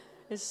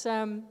It's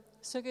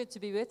so good to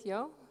be with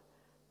you,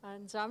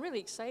 and I'm really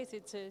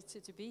excited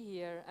to be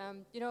here.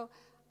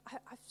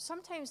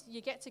 Sometimes you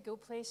get to go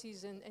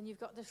places and you've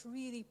got this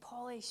really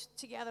polished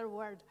together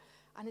word,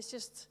 and it's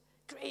just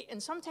great.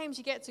 And sometimes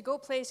you get to go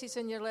places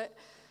and you're like,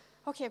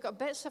 okay, I've got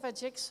bits of a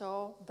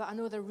jigsaw, but I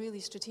know they're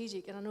really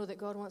strategic, and I know that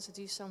God wants to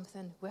do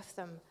something with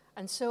them.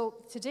 And so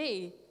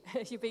today,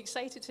 you'll be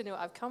excited to know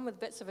I've come with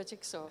bits of a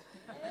jigsaw.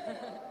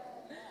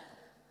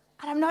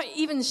 And I'm not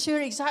even sure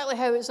exactly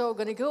how it's all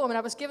going to go. I mean, I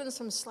was giving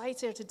some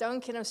slides here to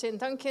Duncan. I was saying,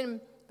 Duncan,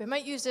 we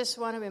might use this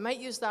one, and we might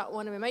use that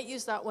one, and we might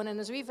use that one, and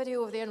there's a wee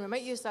video over there, and we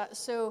might use that.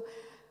 So,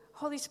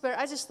 Holy Spirit,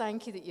 I just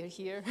thank you that you're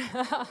here.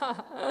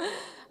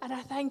 And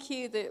I thank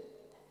you that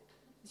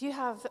you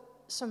have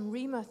some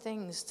Rhema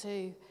things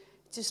to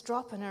just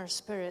drop in our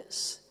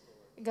spirits.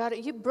 God,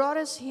 you brought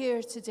us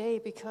here today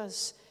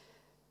because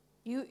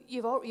you're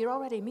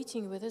already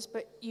meeting with us,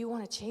 but you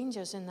want to change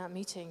us in that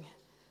meeting.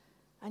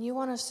 And you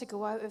want us to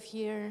go out of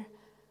here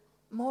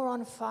more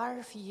on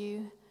fire for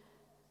you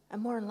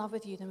and more in love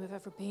with you than we've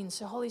ever been.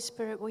 So, Holy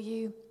Spirit, will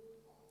you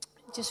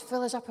just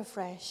fill us up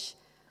afresh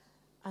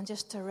and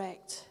just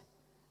direct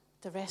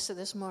the rest of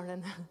this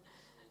morning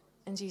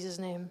in Jesus'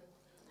 name.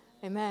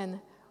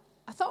 Amen.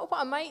 I thought what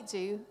I might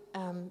do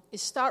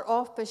is start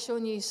off by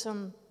showing you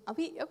a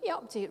wee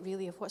update,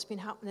 really, of what's been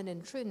happening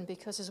in Troon,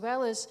 because as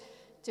well as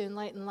doing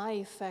Light and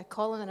Life,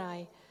 Colin and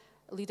I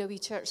lead a wee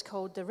church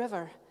called The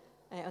River,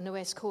 on the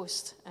west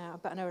coast,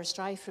 about an hour's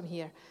drive from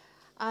here.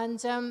 And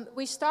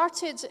we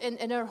started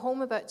in our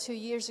home about 2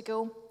 years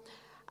ago,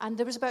 and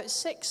there was about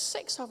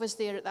six of us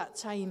there at that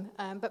time.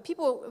 But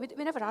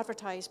we never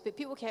advertised, but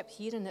people kept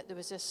hearing that there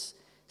was this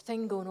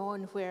thing going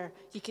on where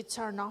you could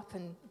turn up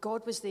and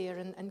God was there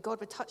and God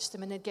would touch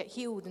them and they'd get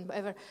healed and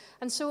whatever.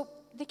 And so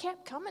they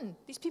kept coming.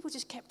 These people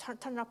just kept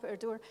turning up at our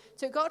door.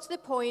 So it got to the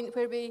point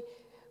where we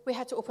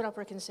had to open up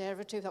our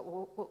conservatory. That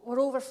we're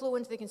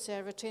overflowing to the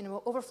conservatory and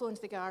we'll overflow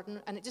into the garden,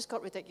 and it just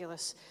got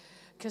ridiculous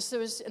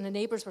because and the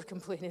neighbours were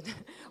complaining,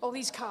 all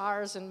these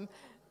cars and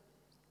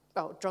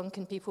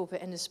drunken people,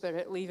 but in the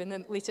spirit,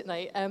 leaving late at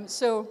night.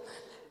 So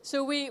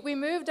we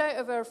moved out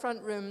of our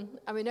front room,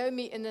 and we now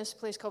meet in this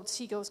place called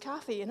Seagull's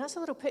Cafe, and that's a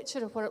little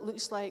picture of what it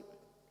looks like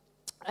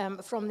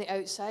from the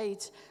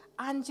outside.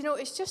 And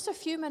it's just a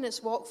few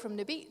minutes walk from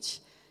the beach.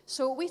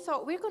 So we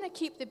thought we're going to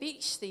keep the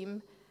beach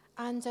theme.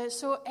 And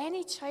so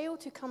any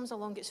child who comes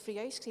along gets free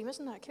ice cream.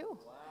 Isn't that cool?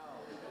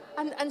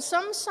 Wow. And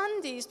some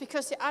Sundays,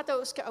 because the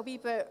adults get a wee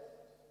bit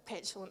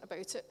petulant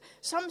about it,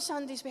 some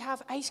Sundays we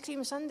have Ice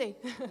Cream Sunday,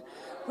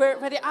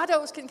 where the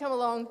adults can come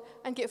along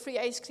and get free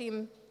ice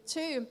cream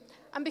too.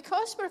 And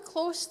because we're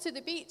close to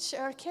the beach,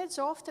 our kids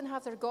often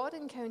have their God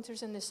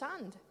encounters in the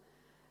sand.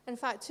 In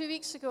fact, 2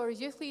 weeks ago, our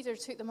youth leader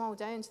took them all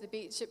down to the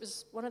beach. It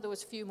was one of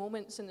those few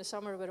moments in the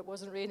summer where it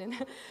wasn't raining.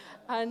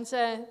 And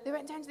they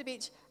went down to the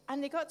beach,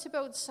 and they got to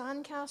build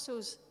sand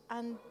castles.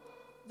 And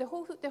the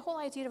whole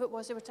idea of it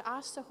was they were to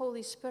ask the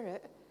Holy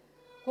Spirit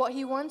what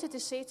he wanted to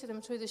say to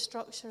them through the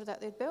structure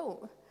that they'd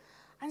built.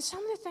 And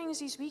some of the things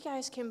these wee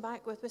guys came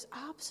back with was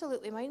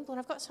absolutely mind-blowing.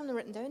 I've got some of them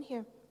written down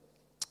here.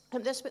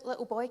 And this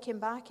little boy came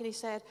back, and he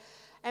said,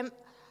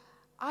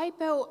 I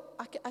built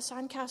a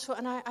sandcastle,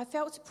 and I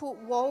felt to put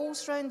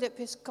walls around it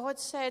because God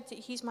said that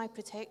he's my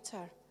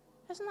protector.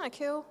 Isn't that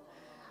cool?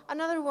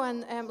 Another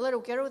one, a little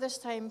girl this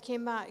time,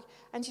 came back,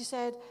 and she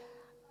said,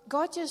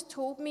 God just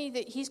told me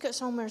that he's got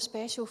somewhere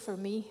special for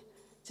me,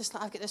 just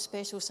like I've got this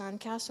special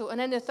sandcastle. And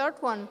then the third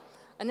one,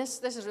 and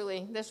this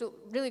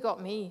really got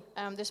me.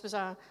 This was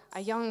a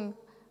young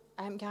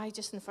guy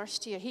just in the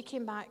first year. He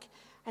came back,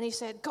 and he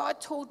said, God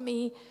told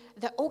me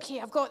that,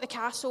 okay, I've got the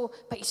castle,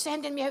 but he's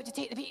sending me out to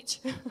take the beach.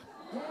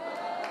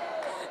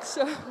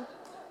 So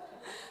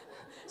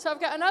I've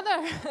got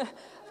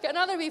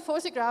another wee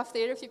photograph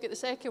there, if you've got the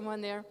second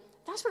one there.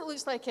 That's what it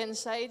looks like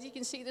inside. You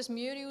can see there's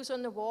murals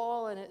on the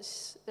wall, and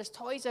there's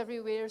toys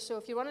everywhere. So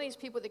if you're one of these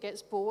people that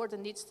gets bored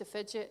and needs to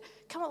fidget,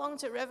 come along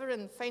to the river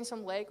and find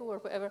some Lego or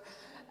whatever,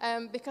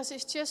 because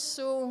it's just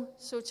so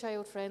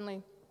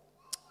child-friendly.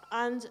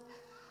 And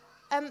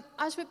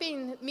as we've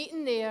been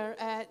meeting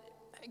there,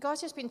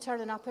 God's just been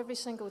turning up every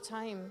single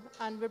time,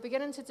 and we're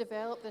beginning to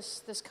develop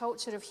this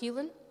culture of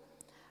healing.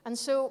 And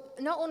so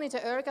not only do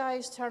our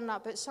guys turn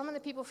up, but some of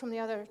the people from the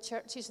other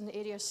churches in the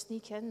area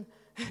sneak in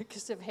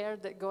because they've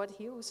heard that God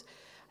heals.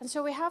 And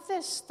so we have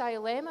this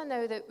dilemma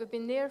now that we've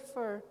been there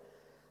for,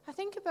 I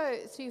think,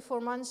 about 3 or 4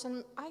 months,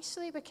 and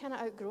actually we're kind of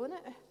outgrown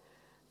it,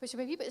 which is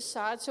a wee bit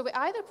sad. So we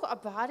either put a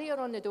barrier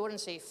on the door and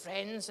say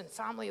friends and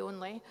family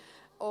only,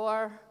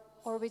 or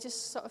we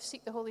just sort of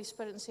seek the Holy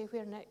Spirit and say,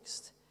 where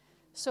next?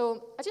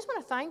 So I just want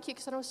to thank you,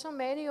 because I know so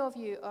many of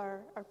you are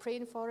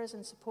praying for us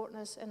and supporting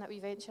us in that wee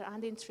venture.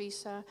 Andy and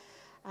Teresa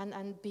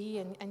and Bea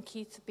and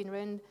Keith have been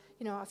around,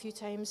 a few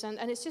times.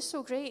 And it's just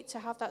so great to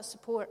have that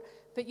support.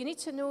 But you need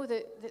to know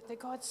that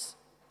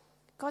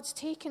God's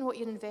taken what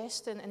you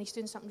invest in, and he's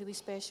doing something really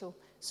special.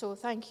 So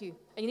thank you.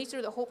 And you need to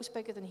know that hope is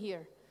bigger than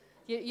here.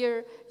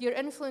 Your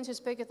influence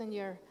is bigger than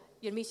your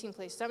meeting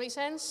place. Does that make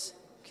sense?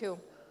 Cool.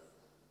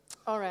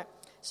 All right.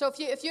 So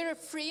if you're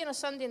free on a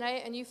Sunday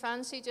night and you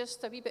fancy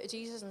just a wee bit of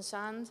Jesus and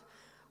sand,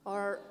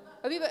 or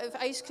a wee bit of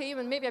ice cream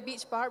and maybe a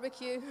beach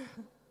barbecue,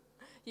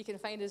 you can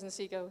find us in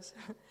Seagulls.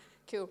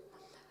 Cool.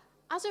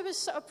 As I was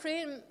sort of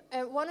praying,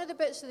 one of the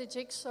bits of the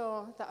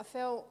jigsaw that I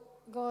felt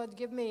God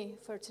give me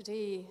for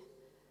today,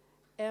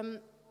 I'm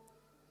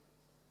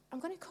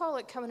going to call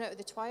it coming out of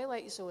the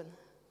twilight zone,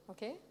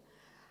 okay?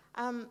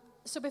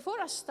 So before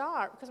I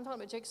start, because I'm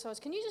talking about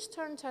jigsaws, can you just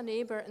turn to a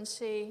neighbour and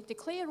say,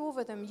 declare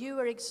over them, you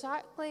are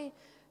exactly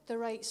the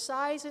right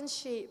size and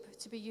shape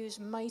to be used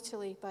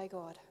mightily by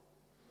God.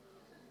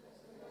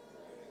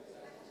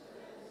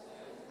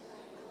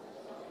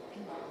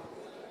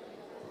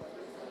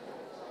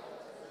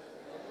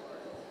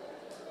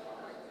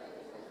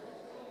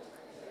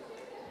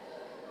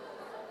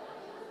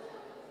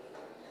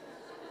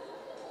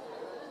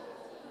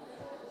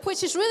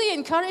 Which is really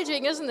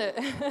encouraging, isn't it?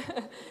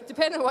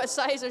 Depending on what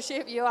size or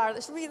shape you are,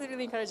 that's really,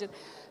 really encouraging.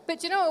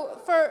 But you know,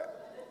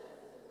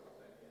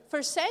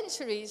 for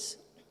centuries,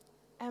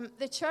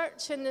 the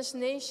church in this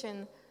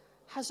nation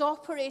has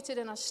operated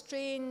in a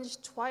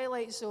strange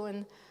twilight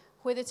zone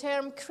where the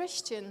term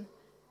Christian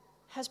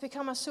has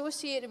become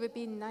associated with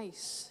being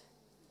nice.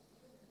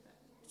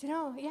 You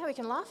know, yeah, we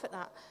can laugh at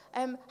that.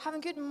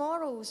 Having good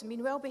morals and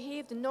being well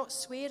behaved and not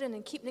swearing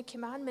and keeping the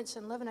commandments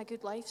and living a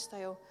good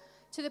lifestyle,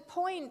 to the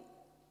point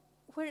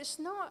where it's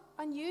not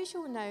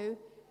unusual now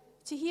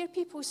to hear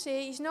people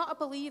say he's not a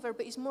believer,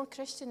 but he's more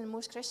Christian than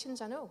most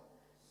Christians I know.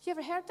 You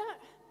ever heard that?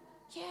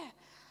 Yeah.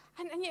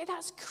 And yet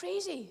that's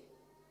crazy.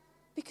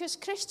 Because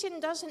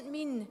Christian doesn't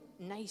mean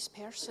nice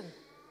person.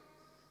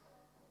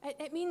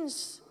 It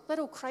means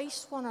little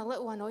Christ one or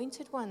little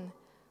anointed one.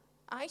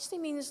 It actually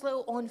means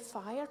little on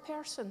fire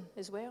person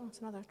as well. It's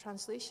another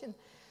translation.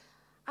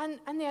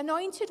 And the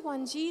anointed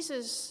one,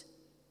 Jesus,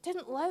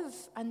 didn't live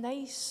a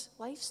nice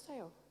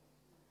lifestyle.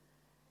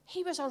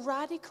 He was a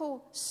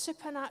radical,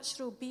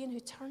 supernatural being who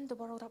turned the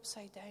world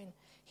upside down.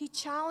 He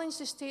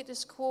challenged the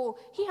status quo.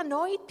 He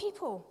annoyed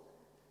people.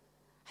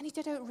 And he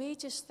did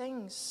outrageous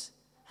things.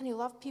 And he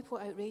loved people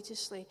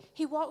outrageously.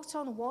 He walked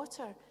on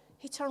water.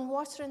 He turned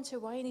water into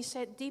wine. He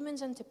set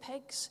demons into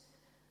pigs.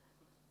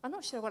 I'm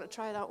not sure I want to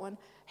try that one.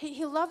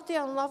 He loved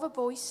the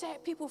unlovable. He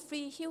set people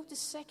free. He healed the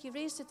sick. He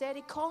raised the dead.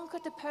 He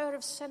conquered the power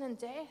of sin and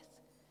death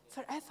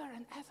forever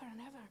and ever and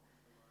ever.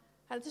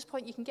 And at this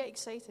point, you can get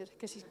excited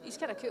because he's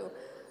kind of cool.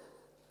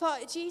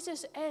 But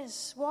Jesus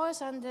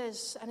was and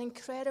is an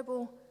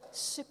incredible,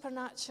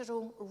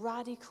 supernatural,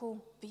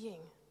 radical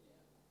being.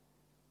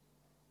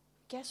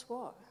 Guess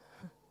what?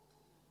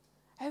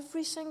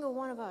 Every single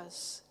one of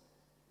us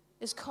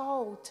is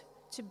called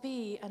to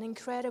be an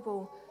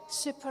incredible,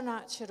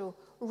 supernatural,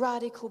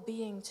 radical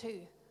being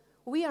too.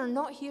 We are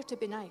not here to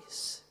be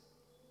nice.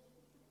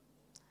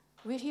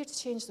 We're here to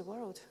change the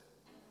world.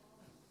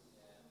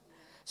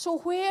 So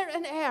where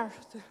on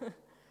earth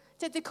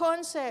did the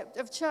concept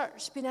of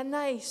church being a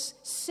nice,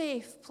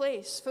 safe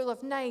place full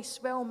of nice,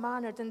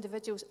 well-mannered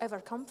individuals ever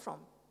come from?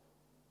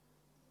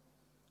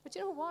 But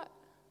you know what?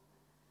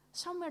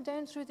 Somewhere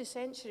down through the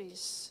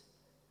centuries,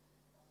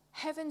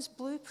 heaven's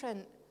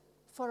blueprint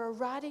for a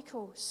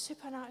radical,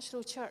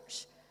 supernatural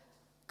church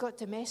got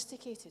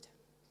domesticated.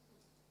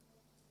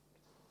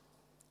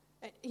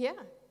 Yeah.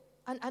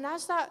 And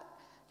as that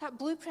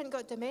blueprint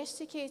got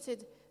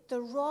domesticated, the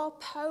raw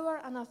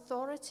power and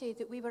authority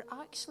that we were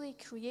actually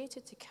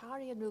created to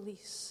carry and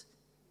release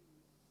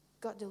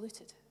got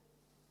diluted.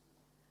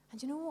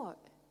 And you know what?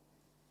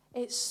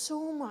 It's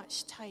so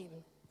much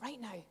time,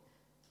 right now,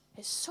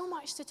 it's so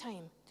much the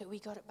time that we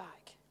got it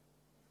back.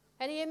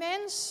 Any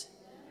amens?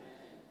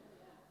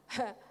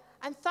 Amen.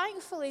 And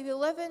thankfully, we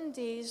live in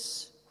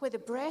days where the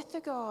breath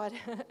of God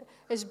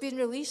has been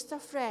released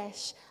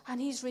afresh, and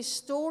he's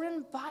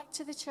restoring back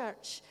to the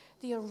church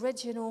the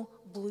original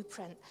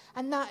blueprint.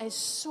 And that is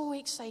so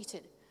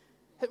exciting.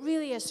 It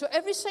really is. So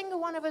every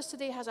single one of us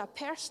today has a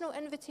personal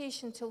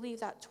invitation to leave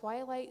that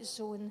twilight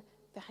zone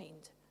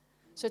behind.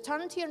 So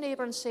turn to your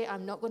neighbor and say,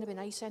 I'm not going to be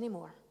nice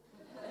anymore.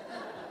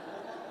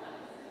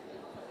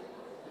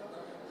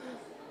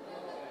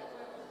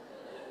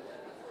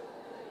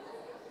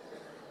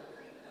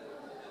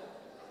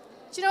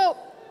 Do you know,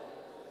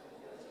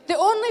 the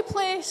only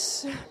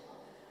place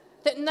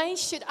that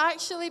nice should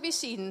actually be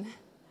seen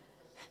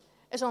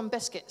is on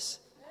biscuits,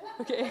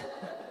 okay?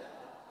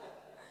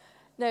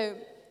 Now,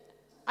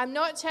 I'm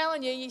not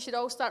telling you should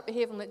all start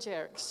behaving like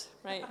jerks,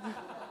 right?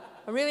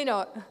 I'm really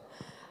not.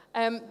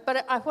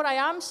 But what I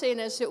am saying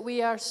is that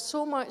we are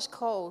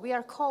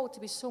called to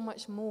be so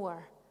much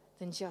more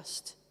than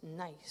just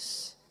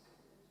nice.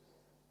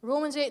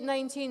 Romans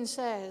 8:19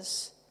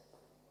 says,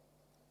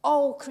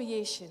 all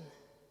creation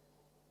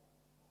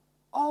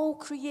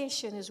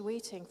is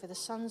waiting for the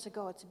sons of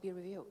God to be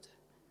revealed.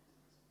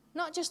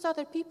 Not just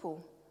other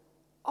people,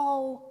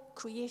 all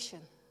creation.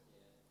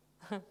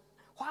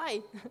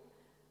 Why?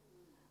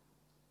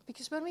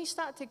 Because when we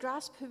start to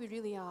grasp who we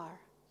really are,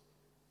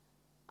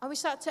 and we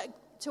start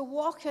to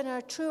walk in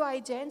our true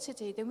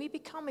identity, then we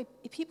become a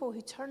people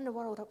who turn the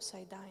world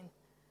upside down.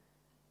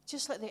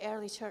 just like the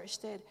early church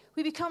did.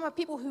 We become a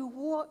people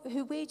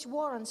who wage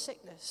war on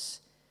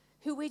sickness,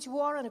 who wage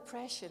war on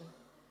oppression,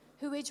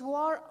 who wage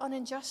war on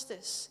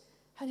injustice,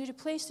 and who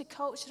replace the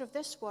culture of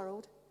this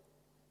world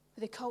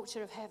with the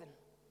culture of heaven.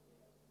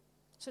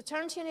 So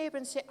turn to your neighbor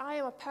and say, I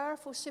am a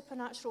powerful,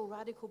 supernatural,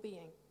 radical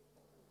being.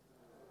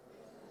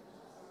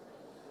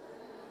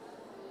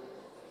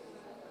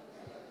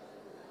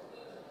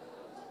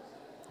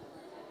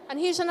 And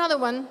here's another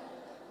one.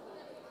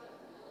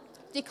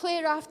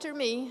 Declare after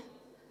me,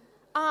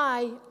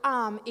 I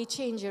am a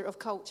changer of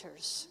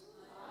cultures.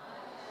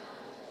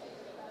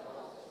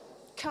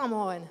 Come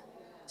on.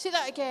 Say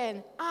that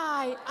again.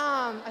 I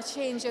am a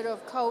changer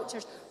of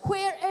cultures.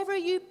 Wherever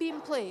you've been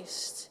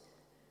placed,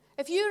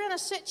 if you're in a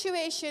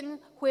situation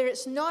where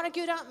it's not a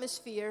good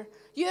atmosphere,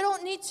 you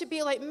don't need to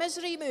be like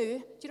Misery Moo.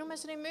 Do you know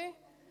Misery Moo?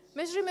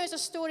 Misery Moo is a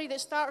story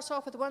that starts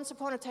off with once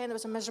upon a time there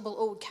was a miserable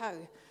old cow.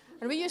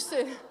 And we used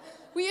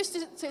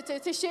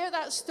to share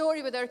that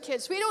story with our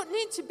kids. We don't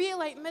need to be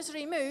like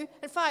Misery Moo.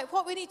 In fact,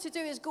 what we need to do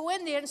is go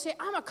in there and say,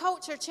 I'm a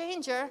culture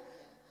changer.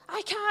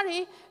 I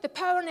carry the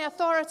power and the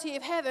authority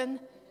of heaven.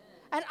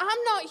 And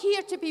I'm not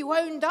here to be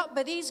wound up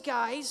by these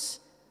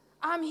guys.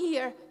 I'm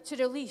here to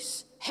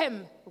release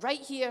him right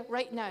here,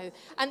 right now.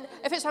 And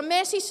if it's a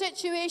messy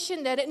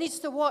situation, then it needs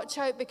to watch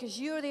out because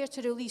you're there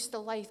to release the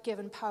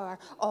life-giving power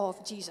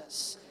of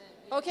Jesus.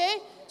 Okay?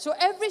 So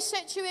every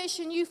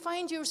situation you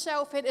find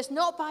yourself in is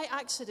not by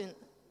accident.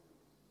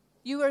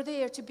 You are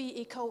there to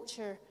be a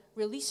culture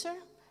releaser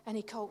and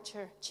a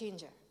culture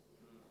changer.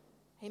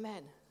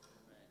 Amen.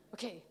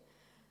 Okay.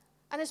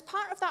 And as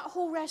part of that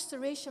whole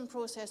restoration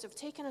process of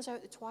taking us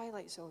out the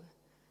twilight zone,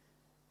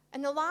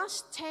 in the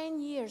last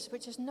 10 years,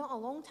 which is not a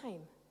long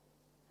time,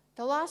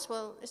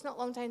 it's not a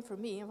long time for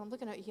me. I'm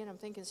looking out here and I'm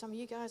thinking some of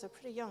you guys are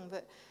pretty young,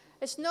 but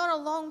it's not a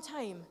long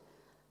time.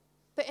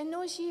 But in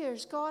those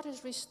years, God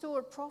has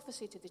restored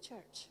prophecy to the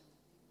church.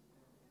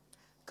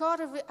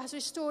 God has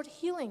restored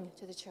healing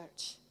to the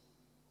church.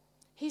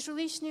 He's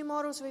released new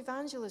models of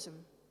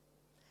evangelism.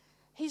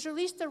 He's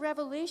released the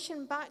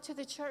revelation back to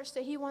the church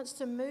that he wants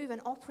to move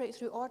and operate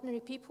through ordinary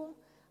people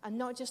and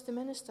not just the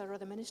minister or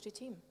the ministry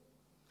team.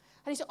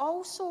 And he's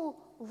also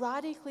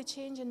radically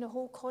changing the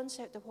whole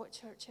concept of what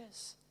church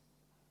is.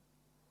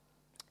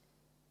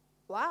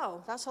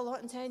 Wow, that's a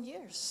lot in 10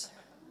 years.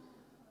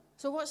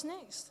 So what's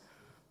next?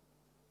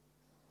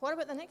 What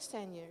about the next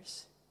 10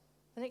 years?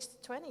 The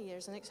next 20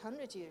 years? The next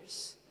 100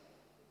 years?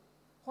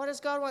 What does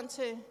God want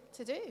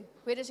to do?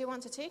 Where does he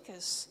want to take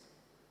us?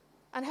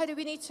 And how do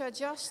we need to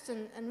adjust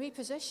and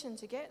reposition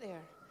to get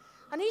there?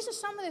 And these are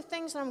some of the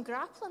things that I'm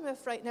grappling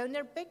with right now, and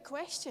they're big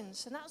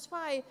questions. And that's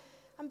why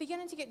I'm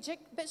beginning to get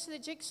bits of the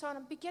jigsaw, and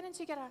I'm beginning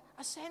to get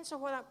a sense of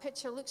what that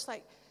picture looks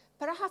like.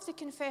 But I have to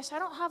confess, I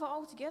don't have it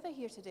all together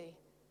here today.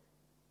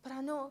 But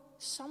I know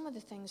some of the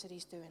things that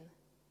he's doing.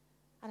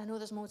 And I know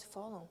there's more to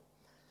follow.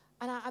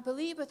 And I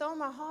believe with all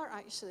my heart,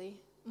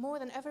 actually, more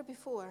than ever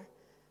before,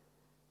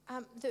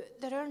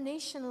 that our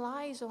nation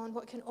lies on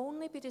what can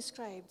only be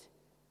described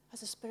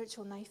as a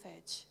spiritual knife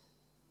edge.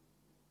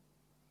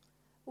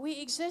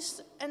 We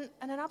exist in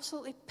an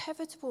absolutely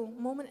pivotal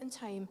moment in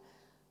time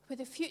where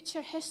the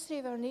future history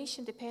of our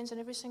nation depends on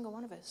every single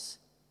one of us.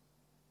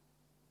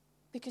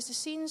 Because the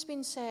scene's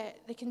been set,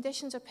 the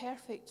conditions are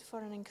perfect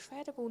for an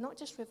incredible, not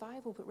just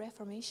revival, but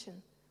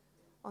reformation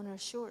on our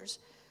shores.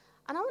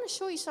 And I want to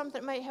show you something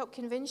that might help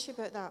convince you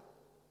about that.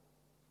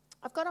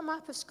 I've got a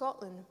map of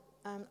Scotland.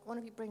 One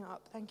of you bring it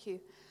up, thank you.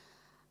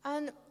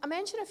 And I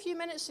mentioned a few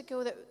minutes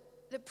ago that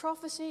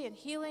prophecy and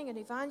healing and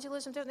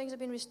evangelism, different things have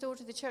been restored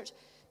to the church.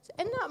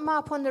 In that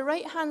map on the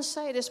right-hand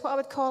side is what I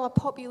would call a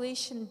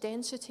population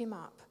density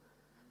map.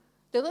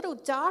 The little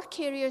dark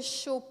areas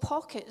show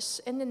pockets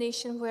in the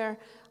nation where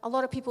a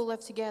lot of people live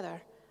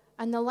together.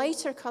 And the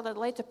lighter colored,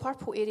 lighter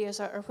purple areas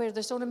are where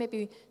there's only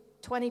maybe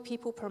 20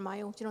 people per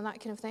mile, you know, that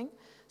kind of thing.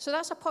 So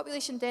that's a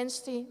population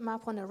density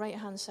map on the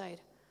right-hand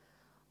side.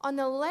 On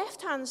the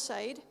left-hand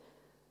side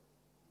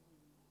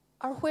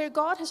are where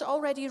God has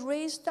already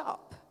raised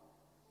up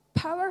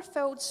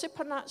power-filled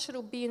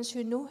supernatural beings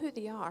who know who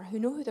they are, who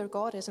know who their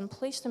God is, and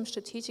placed them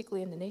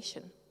strategically in the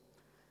nation.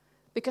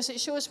 Because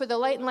it shows where the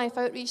Light and Life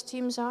outreach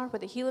teams are, where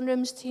the healing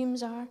rooms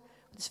teams are, where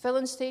there's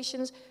filling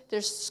stations,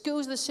 there's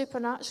schools of the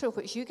supernatural,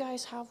 which you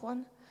guys have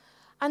one.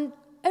 And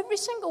every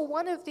single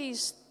one of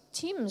these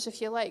teams,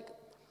 if you like,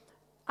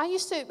 I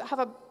used to have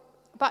a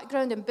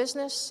background in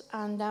business,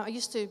 and I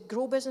used to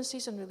grow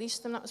businesses and release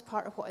them. That was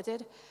part of what I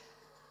did.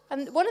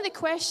 And one of the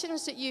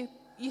questions that you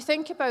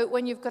think about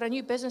when you've got a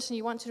new business and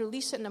you want to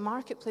release it in the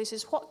marketplace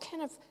is, what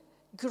kind of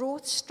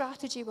growth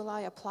strategy will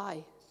I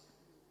apply?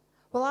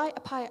 Will I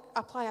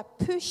apply a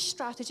push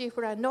strategy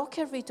where I knock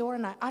every door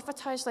and I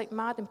advertise like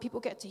mad and people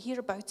get to hear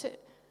about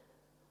it?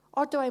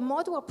 Or do I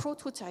model a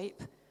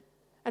prototype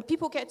and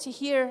people get to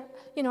hear,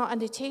 you know,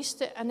 and they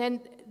taste it, and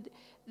then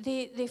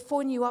they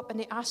phone you up and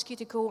they ask you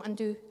to go and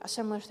do a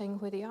similar thing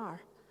where they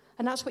are?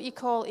 And that's what you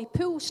call a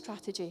pull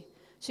strategy.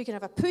 So you can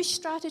have a push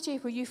strategy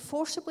where you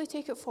forcibly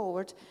take it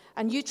forward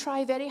and you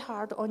try very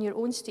hard on your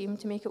own steam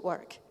to make it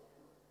work.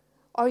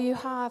 Or you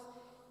have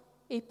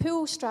a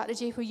pull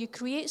strategy where you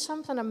create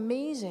something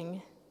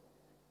amazing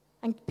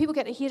and people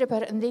get to hear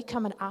about it and they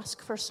come and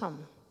ask for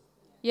some.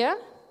 Yeah?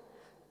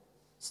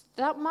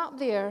 That map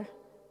there,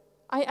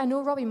 I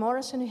know Robbie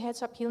Morrison, who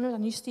heads up Healing. I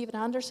knew Stephen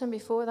Anderson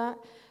before that.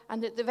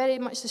 And the very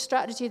much the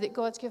strategy that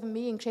God's given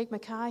me and Craig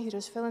Mackay, who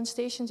does filling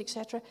stations,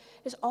 etc.,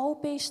 is all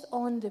based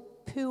on the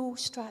pull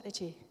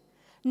strategy.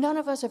 None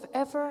of us have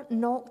ever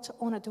knocked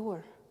on a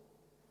door.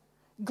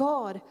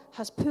 God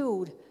has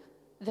pulled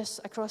this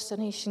across the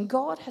nation.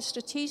 God has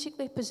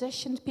strategically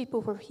positioned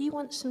people where he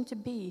wants them to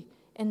be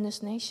in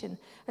this nation.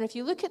 And if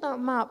you look at that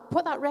map,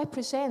 what that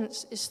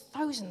represents is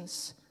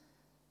thousands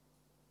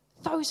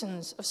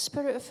of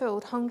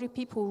spirit-filled, hungry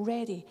people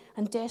ready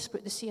and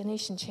desperate to see a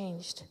nation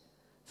changed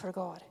for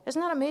God.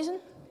 Isn't that amazing?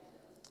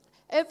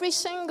 Every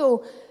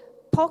single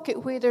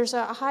pocket where there's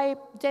a high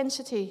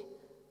density,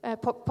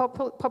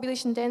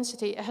 population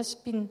density, has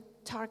been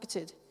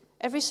targeted.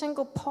 Every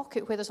single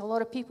pocket where there's a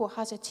lot of people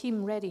has a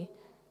team ready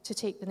to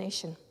take the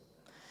nation.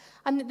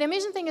 And the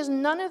amazing thing is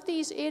none of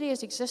these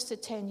areas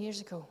existed 10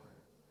 years ago.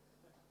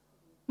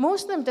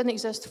 Most of them didn't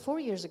exist 4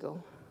 years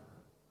ago.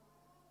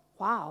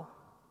 Wow.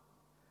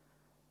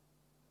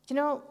 You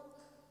know,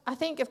 I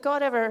think if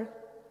God ever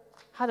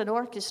had an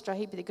orchestra,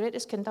 he'd be the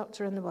greatest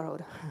conductor in the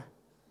world.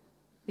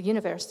 The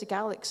universe, the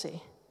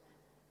galaxy.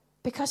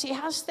 Because he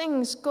has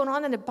things going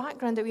on in the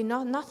background that we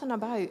know nothing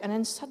about. And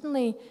then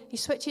suddenly he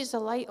switches the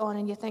light on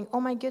and you think,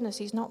 oh my goodness,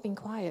 he's not been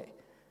quiet.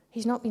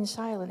 He's not been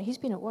silent. He's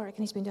been at work and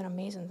he's been doing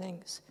amazing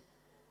things.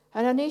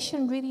 And our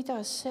nation really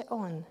does sit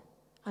on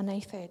a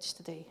knife edge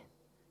today.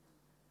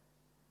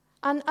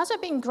 And as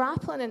I've been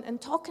grappling and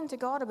talking to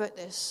God about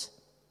this,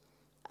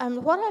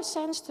 what I've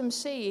sensed him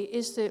say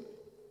is that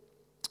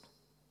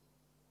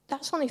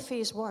that's only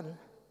phase one.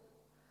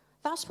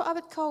 That's what I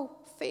would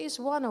call phase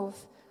one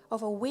of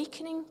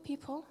awakening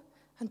people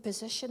and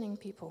positioning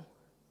people.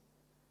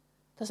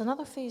 There's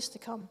another phase to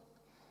come.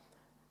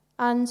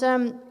 And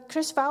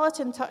Chris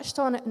Valentin touched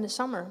on it in the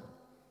summer.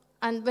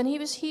 And when he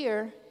was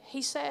here,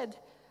 he said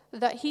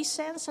that he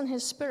sensed in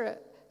his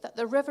spirit that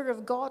the river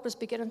of God was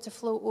beginning to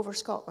flow over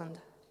Scotland.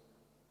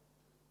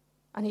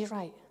 And he's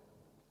right.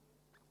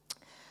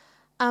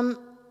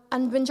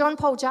 And when John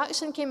Paul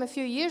Jackson came a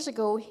few years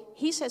ago,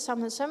 he said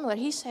something similar.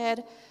 He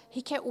said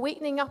he kept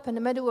waking up in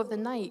the middle of the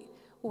night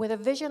with a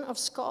vision of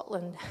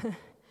Scotland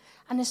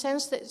and the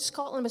sense that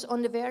Scotland was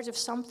on the verge of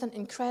something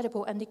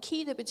incredible. And the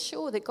key that would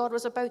show that God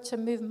was about to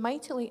move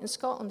mightily in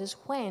Scotland is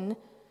when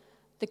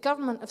the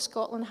government of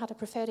Scotland had a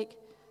prophetic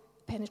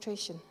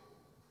penetration.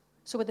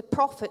 So where the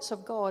prophets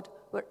of God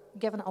were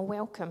given a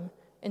welcome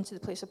into the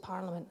place of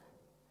Parliament.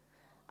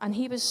 And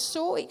he was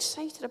so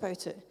excited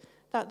about it.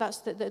 That's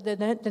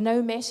the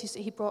now message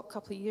that he brought a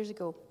couple of years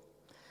ago.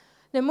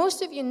 Now,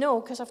 most of you know,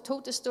 because I've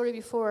told this story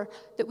before,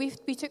 that we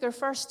took our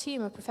first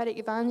team of prophetic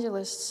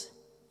evangelists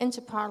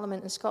into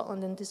Parliament in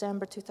Scotland in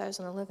December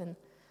 2011.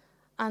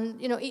 And,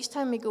 you know, each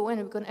time we go in,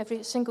 we've gone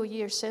every single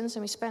year since,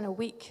 and we spend a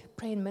week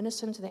praying,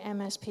 ministering to the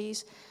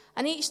MSPs.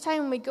 And each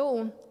time we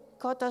go,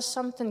 God does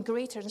something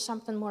greater and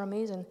something more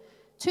amazing.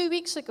 2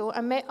 weeks ago,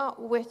 I met up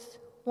with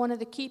one of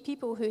the key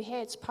people who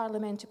heads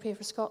Parliament to Pray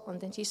for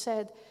Scotland, and she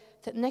said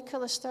that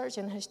Nicola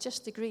Sturgeon has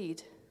just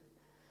agreed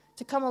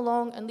to come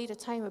along and lead a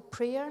time of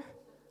prayer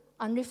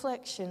and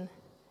reflection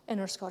in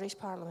our Scottish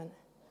Parliament.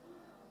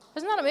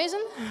 Isn't that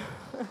amazing?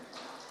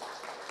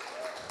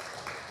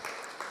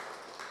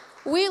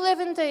 We live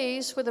in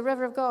days where the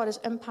river of God is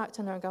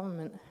impacting our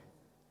government.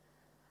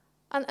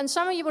 And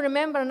some of you will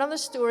remember another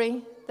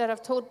story that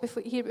I've told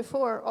here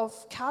before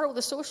of Carol,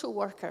 the social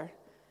worker,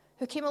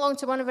 who came along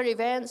to one of our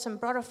events and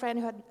brought a friend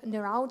who had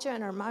neuralgia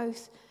in her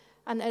mouth.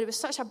 And it was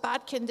such a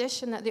bad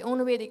condition that the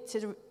only way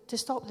to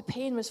stop the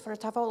pain was for her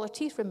to have all her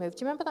teeth removed.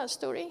 Do you remember that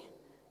story?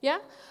 Yeah?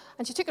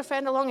 And she took her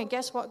friend along, and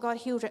guess what? God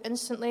healed her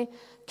instantly.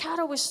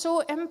 Carol was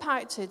so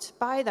impacted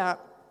by that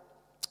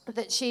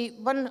she,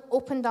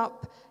 opened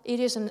up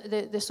areas in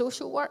the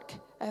social work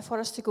for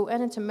us to go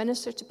in and to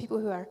minister to people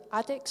who are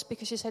addicts,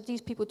 because she said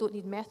these people don't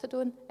need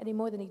methadone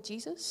anymore, they need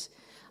Jesus.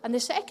 And the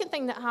second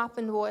thing that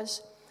happened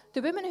was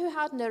the woman who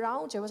had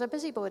neuralgia was a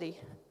busybody.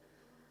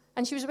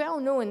 And she was well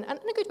known, and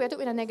in a good way, I don't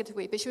mean a negative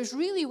way, but she was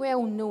really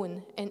well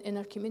known in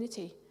her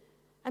community.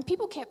 And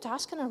people kept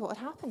asking her what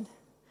had happened.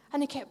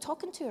 And they kept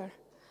talking to her.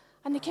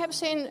 And they kept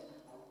saying,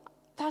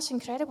 that's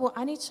incredible,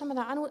 I need some of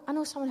that. I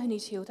know someone who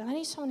needs healed, and I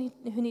need someone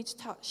who needs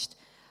touched.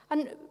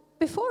 And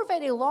before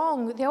very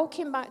long, they all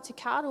came back to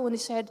Carol and they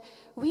said,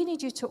 we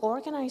need you to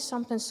organise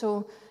something,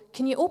 so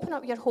can you open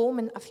up your home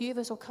and a few of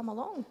us will come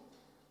along?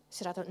 I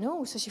said, I don't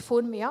know. So she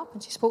phoned me up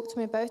and she spoke to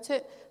me about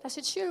it. I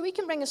said, sure, we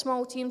can bring a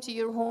small team to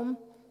your home.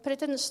 But it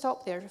didn't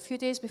stop there. A few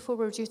days before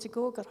we were due to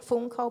go, got a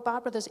phone call,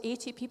 Barbara, there's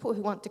 80 people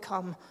who want to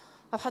come.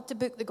 I've had to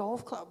book the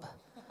golf club.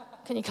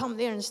 Can you come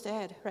there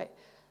instead? Right.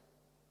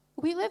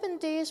 We live in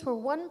days where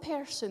one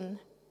person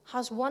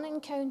has one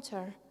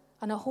encounter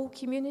and a whole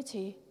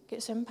community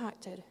gets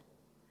impacted.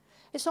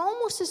 It's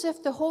almost as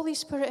if the Holy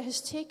Spirit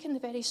has taken the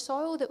very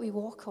soil that we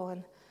walk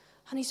on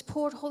and he's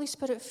poured Holy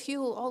Spirit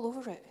fuel all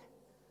over it.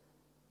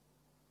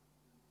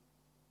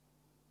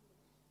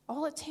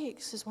 All it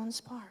takes is one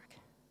spark.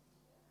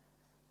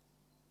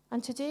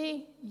 And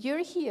today,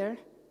 you're here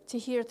to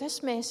hear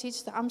this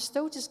message that I'm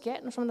still just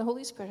getting from the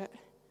Holy Spirit,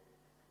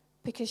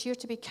 because you're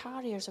to be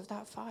carriers of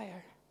that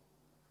fire.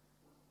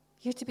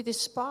 You're to be the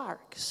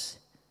sparks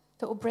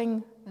that will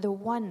bring the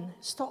one,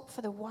 stop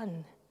for the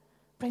one,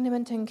 bring them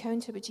into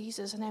encounter with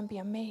Jesus, and then be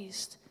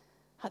amazed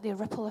at the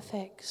ripple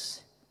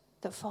effects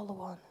that follow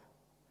on.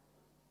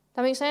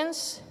 That make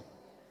sense?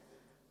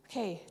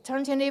 Okay,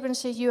 turn to your neighbor and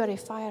say, you are a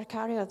fire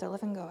carrier of the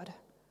living God.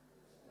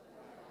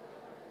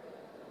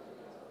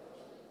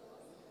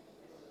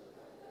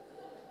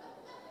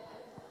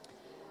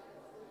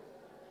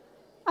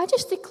 I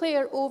just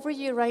declare over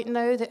you right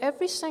now that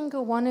every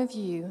single one of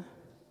you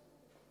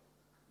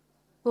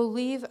will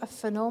leave a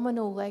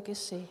phenomenal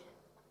legacy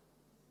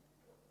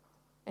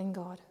in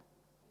God.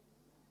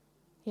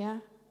 Yeah?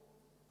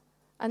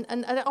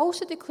 And I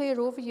also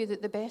declare over you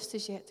that the best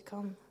is yet to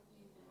come.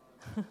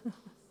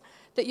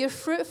 That your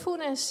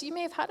fruitfulness, you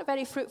may have had a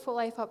very fruitful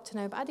life up to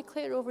now, but I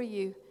declare over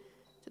you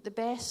that the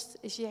best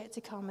is yet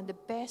to come, and the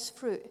best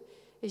fruit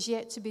is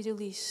yet to be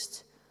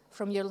released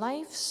from your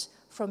lives,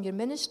 from your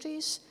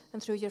ministries,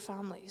 and through your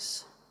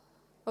families.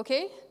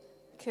 Okay?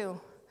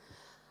 Cool.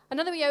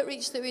 Another wee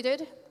outreach that we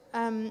did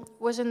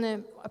was in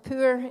a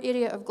poor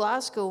area of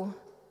Glasgow.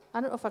 I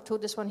don't know if I've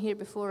told this one here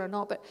before or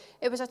not, but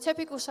it was a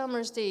typical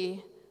summer's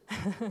day.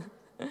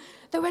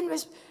 The wind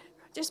was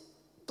just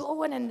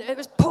blowing, and it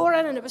was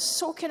pouring, and it was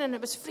soaking, and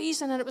it was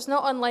freezing, and it was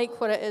not unlike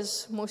what it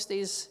is most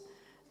days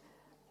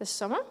this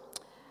summer.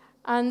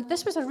 And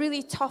this was a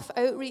really tough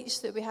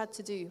outreach that we had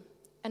to do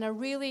in a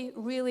really,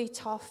 really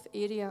tough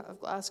area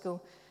of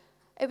Glasgow.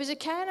 It was a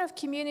kind of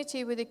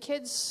community where the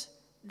kids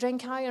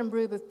drink iron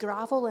brew with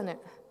gravel in it,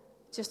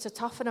 just to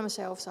toughen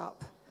themselves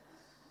up.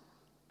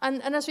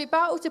 And as we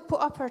battled to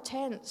put up our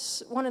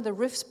tents, one of the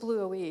roofs blew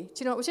away. Do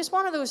you know, it was just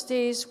one of those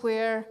days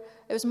where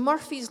it was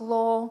Murphy's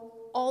Law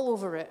all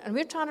over it. And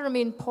we're trying to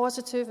remain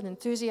positive and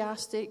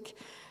enthusiastic,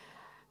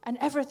 and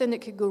everything that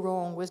could go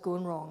wrong was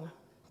going wrong.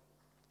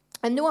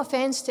 And no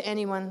offense to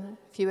anyone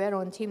if you were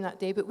on team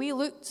that day, but we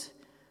looked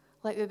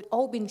like we'd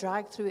all been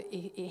dragged through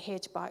a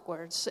hedge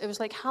backwards. It was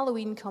like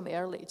Halloween come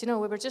early. Do you know,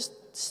 we were just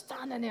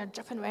standing there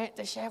dripping wet,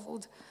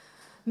 disheveled,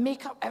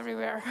 makeup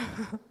everywhere.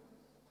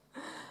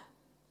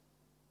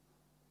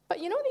 But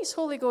you know these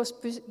Holy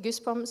Ghost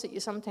goosebumps that you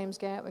sometimes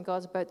get when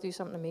God's about to do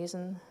something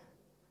amazing?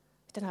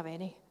 We didn't have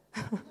any.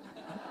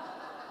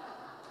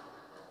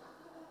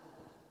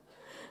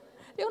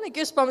 The only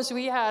goosebumps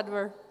we had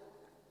were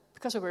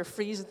because we were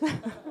freezing.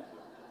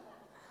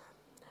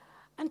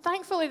 And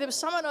thankfully there was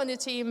someone on the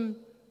team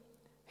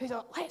who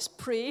thought, let's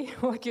pray.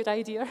 What a good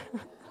idea.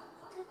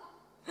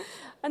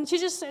 And she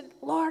just said,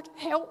 Lord,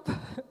 help.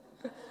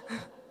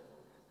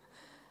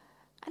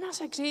 And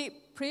that's a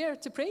great prayer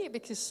to pray,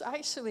 because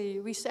actually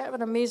we serve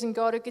an amazing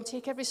God who can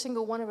take every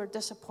single one of our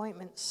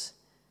disappointments.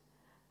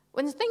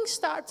 When things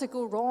start to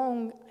go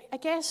wrong, I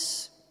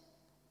guess,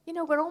 you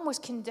know, we're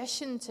almost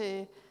conditioned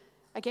to,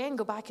 again,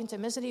 go back into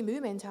misery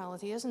moo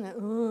mentality, isn't it?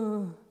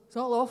 Oh, it's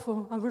all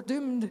awful and we're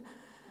doomed.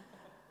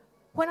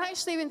 When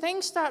actually, when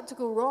things start to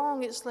go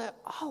wrong, it's like,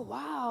 oh,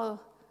 wow,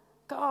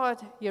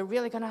 God, you're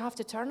really going to have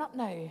to turn up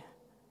now,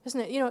 isn't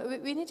it? You know,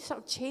 we need to sort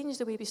of change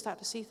the way we start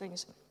to see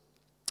things.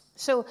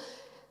 So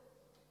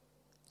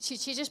she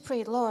just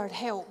prayed, Lord,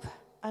 help.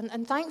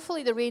 And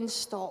thankfully, the rain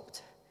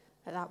stopped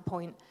at that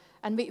point.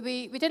 And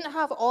we didn't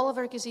have all of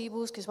our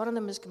gazebos, because one of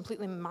them was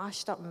completely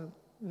mashed up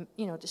and,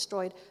 you know,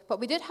 destroyed. But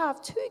we did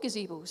have 2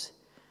 gazebos.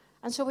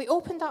 And so we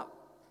opened up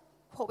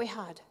what we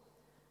had.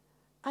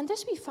 And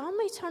this wee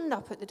family turned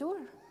up at the door.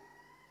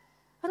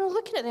 And I'm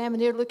looking at them,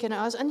 and they're looking at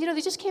us. And, you know,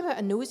 they just came out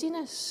of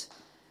nosiness.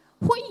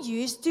 What are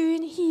you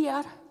doing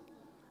here?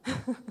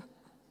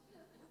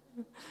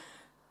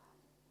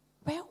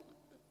 Well,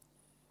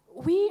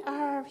 we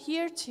are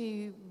here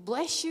to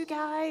bless you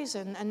guys.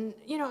 And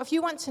you know, if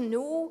you want to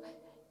know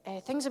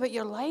things about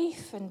your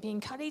life and be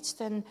encouraged,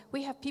 then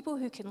we have people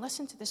who can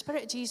listen to the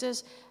Spirit of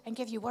Jesus and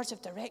give you words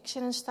of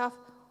direction and stuff.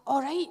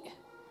 All right.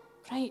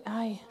 Right,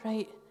 aye,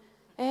 right.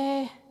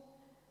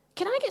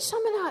 Can I get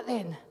some of that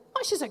then? How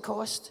much does it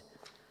cost?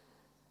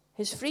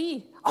 It's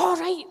free. All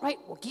right,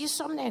 we'll give you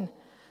some then.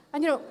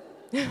 And you know,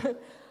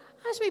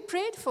 as we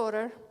prayed for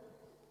her,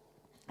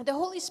 the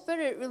Holy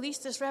Spirit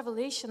released this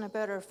revelation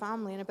about her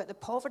family and about the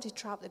poverty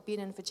trap they'd been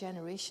in for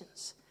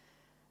generations.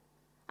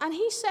 And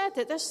he said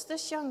that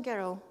this young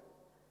girl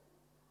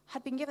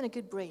had been given a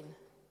good brain,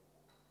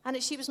 and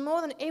that she was more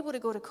than able to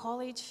go to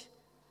college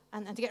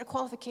and to get her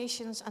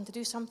qualifications and to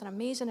do something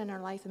amazing in her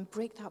life and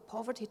break that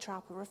poverty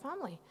trap of her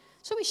family.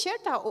 So we shared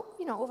that,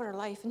 you know, over her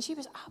life, and she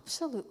was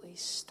absolutely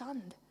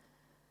stunned.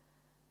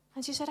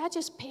 And she said, I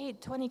just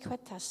paid 20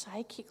 quid to a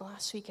psychic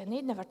last week, and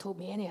they'd never told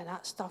me any of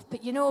that stuff.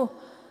 But, you know,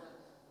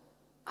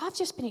 I've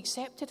just been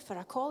accepted for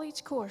a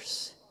college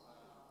course,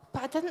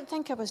 but I didn't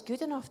think I was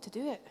good enough to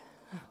do it.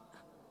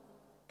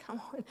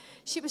 Come on.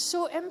 She was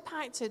so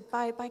impacted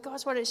by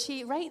God's word.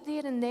 She, right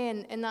there and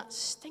then, in that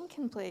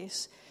stinking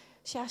place,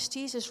 she asked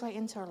Jesus right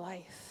into her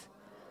life.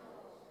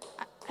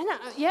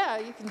 Yeah,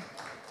 you can.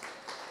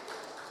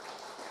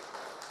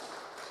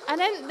 And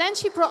then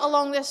she brought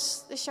along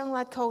this young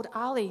lad called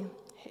Ali.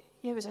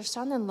 He was her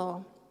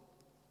son-in-law.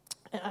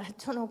 I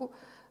don't know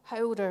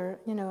how old her,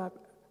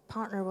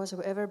 partner was or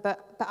whatever, but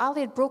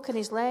Ali had broken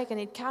his leg and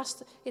he'd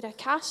a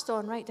cast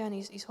on right down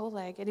his whole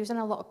leg, and he was in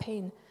a lot of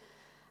pain.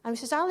 And he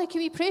says, Ali, can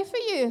we pray for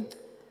you?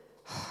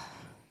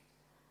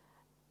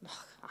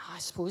 I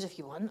suppose if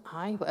you want,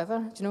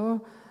 whatever,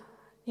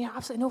 Yeah,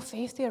 absolutely no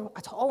faith there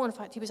at all. In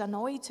fact, he was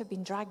annoyed to have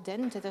been dragged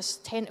into this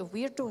tent of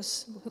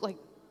weirdos, like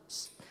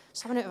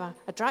something out of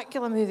a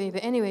Dracula movie.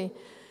 But anyway,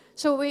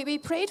 so we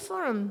prayed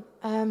for him.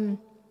 And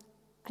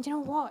you know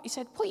what? He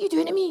said, what are you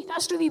doing to me?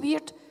 That's really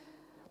weird.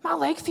 My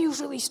leg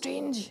feels really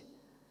strange.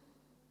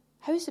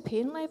 How's the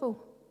pain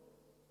level?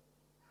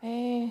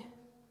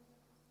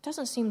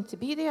 Doesn't seem to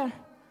be there.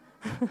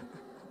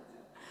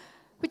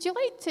 Would you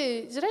like to,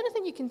 is there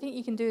anything you think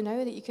you can do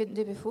now that you couldn't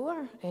do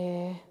before?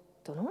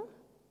 Don't know.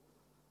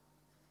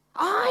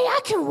 I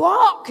can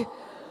walk.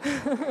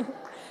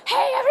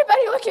 Hey,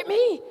 everybody, look at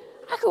me.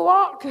 I can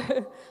walk.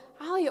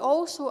 Ali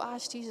also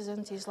asked Jesus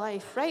into his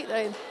life, right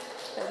there.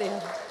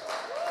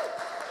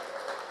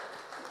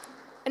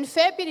 In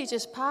February,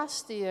 just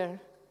past the year,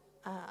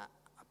 a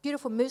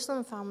beautiful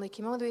Muslim family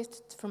came all the way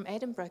from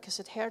Edinburgh because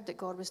they'd heard that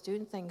God was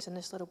doing things in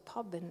this little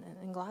pub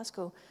in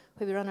Glasgow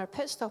where we run our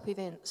pit stop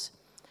events.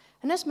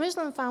 And this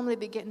Muslim family had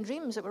been getting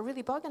dreams that were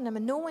really bugging them,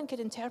 and no one could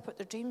interpret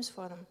their dreams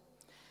for them.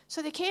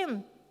 So they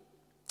came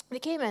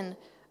in,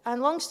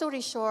 and long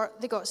story short,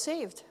 they got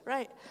saved,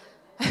 right?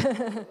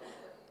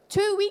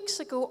 2 weeks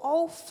ago,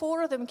 all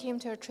 4 of them came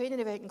to our training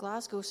event in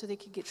Glasgow so they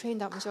could get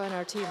trained up and join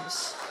our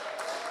teams.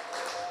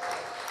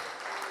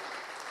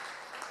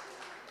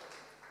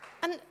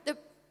 And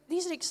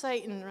these are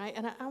exciting, right?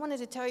 And I wanted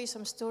to tell you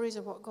some stories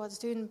of what God's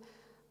doing.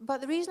 But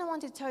the reason I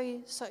wanted to tell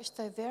you such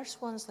diverse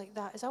ones like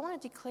that is I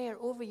want to declare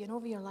over you and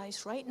over your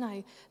lives right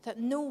now that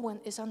no one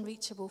is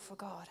unreachable for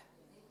God.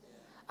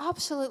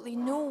 Absolutely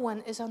no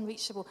one is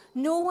unreachable.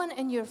 No one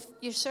in your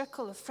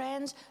circle of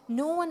friends,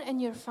 no one in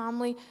your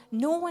family,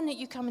 no one that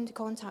you come into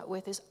contact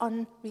with is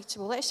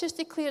unreachable. Let's just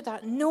declare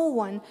that no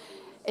one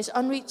is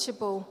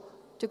unreachable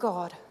to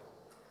God.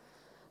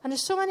 And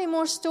there's so many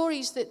more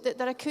stories that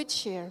I could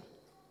share.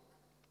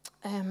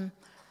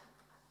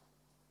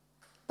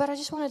 But I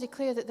just want to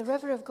declare that the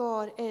river of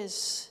God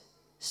is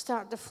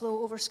starting to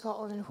flow over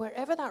Scotland. And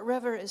wherever that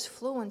river is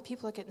flowing,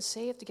 people are getting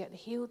saved, they're getting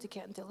healed, they're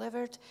getting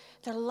delivered.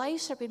 Their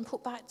lives are being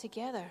put back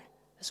together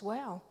as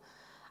well.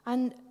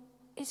 And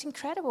it's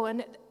incredible.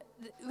 And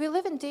we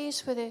live in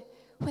days where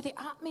the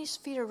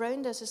atmosphere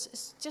around us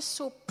is just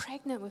so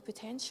pregnant with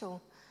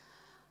potential.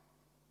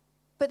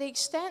 But the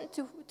extent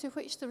to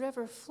which the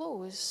river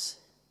flows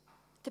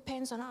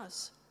depends on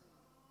us.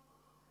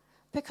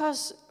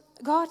 Because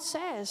God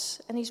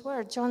says in his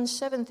word, John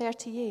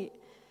 7:38,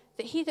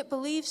 that he that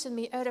believes in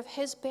me, out of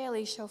his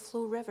belly shall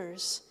flow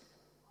rivers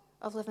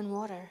of living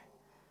water.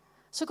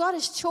 So God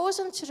has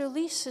chosen to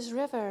release his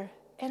river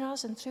in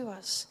us and through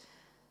us,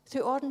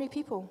 through ordinary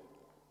people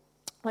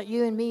like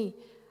you and me.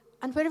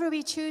 And wherever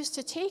we choose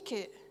to take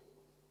it,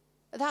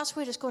 that's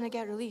where it's going to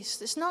get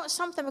released. It's not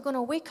something we're going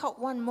to wake up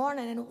one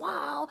morning and,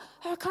 wow,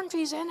 our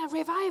country's in a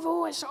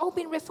revival, it's all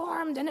been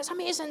reformed, and it's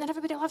amazing, and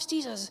everybody loves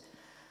Jesus.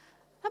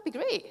 That'd be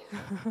great.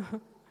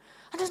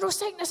 And there's no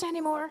sickness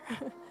anymore.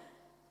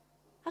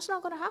 That's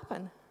not going to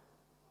happen.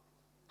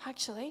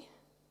 Actually,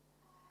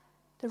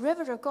 the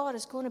river of God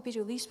is going to be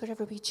released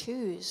wherever we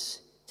choose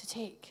to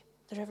take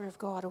the river of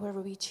God, or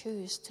wherever we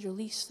choose to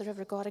release the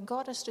river of God. And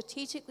God has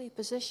strategically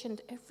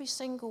positioned every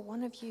single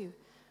one of you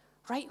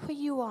right where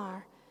you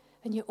are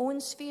in your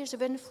own spheres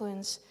of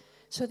influence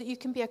so that you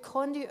can be a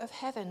conduit of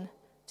heaven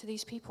to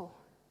these people.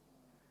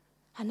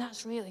 And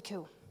that's really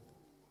cool.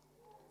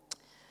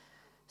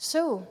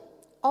 So,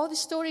 all the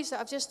stories that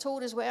I've just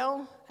told as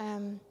well,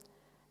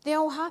 they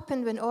all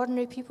happened when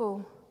ordinary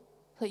people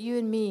like you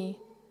and me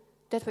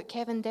did what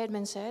Kevin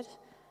Dedman said.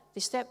 They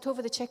stepped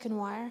over the chicken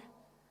wire,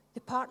 they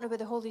partnered with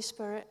the Holy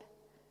Spirit,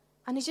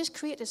 and they just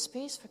created a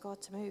space for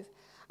God to move.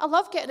 I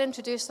love getting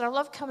introduced, and I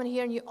love coming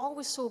here, and you're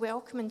always so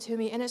welcoming to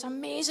me, and it's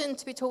amazing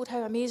to be told how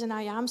amazing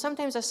I am.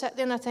 Sometimes I sit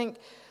there and I think,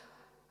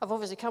 I've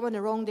obviously come on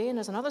the wrong day, and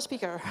there's another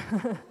speaker.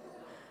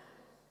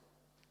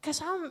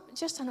 Because I'm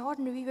just an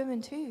ordinary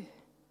woman too.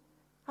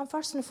 I'm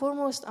first and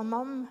foremost a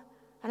mum,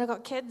 and I've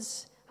got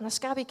kids, and a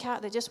scabby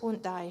cat that just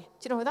won't die.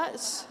 Do you know what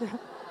that's?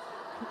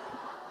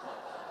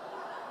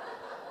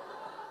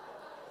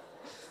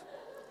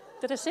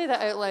 Did I say that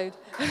out loud?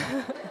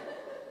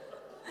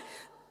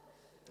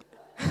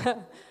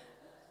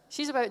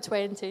 She's about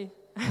 20,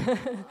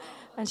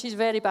 and she's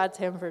very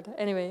bad-tempered.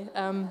 Anyway,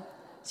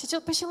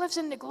 but she lives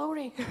in the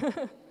glory.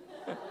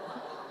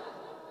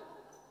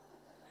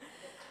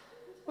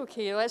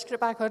 Okay, let's get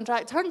back on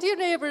track. Turn to your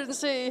neighbour and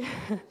say,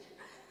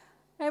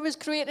 I was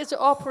created to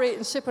operate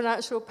in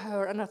supernatural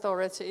power and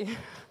authority.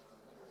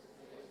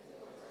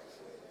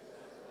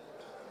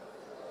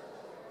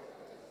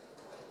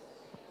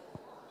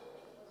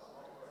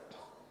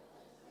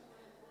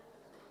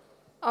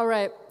 All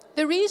right.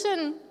 The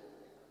reason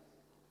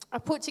I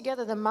put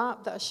together the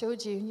map that I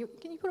showed you,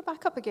 can you put it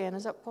back up again?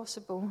 Is that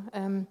possible?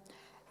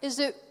 Is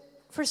that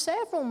For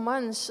several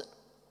months,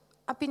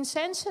 I've been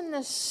sensing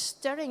this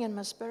stirring in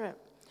my spirit.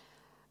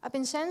 I've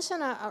been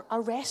sensing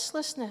a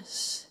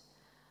restlessness.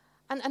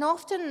 And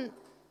often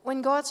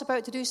when God's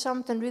about to do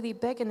something really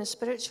big in the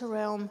spiritual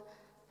realm,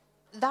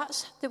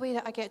 that's the way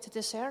that I get to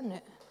discern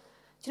it.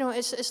 You know,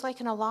 it's like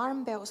an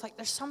alarm bell. It's like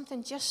there's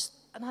something, just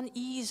an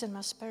unease in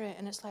my spirit,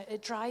 and it's like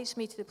it drives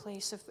me to the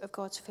place of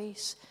God's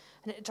face,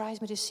 and it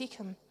drives me to seek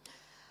him.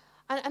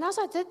 And as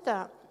I did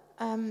that,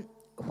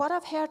 what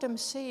I've heard him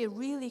say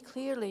really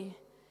clearly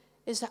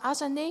is that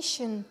as a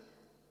nation,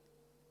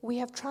 we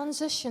have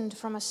transitioned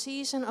from a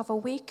season of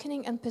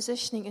awakening and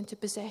positioning into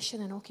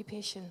possession and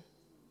occupation.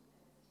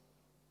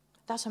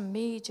 That's a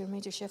major,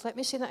 major shift. Let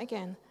me say that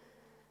again.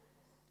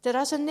 That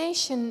as a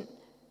nation,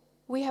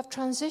 we have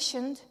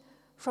transitioned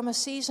from a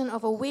season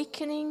of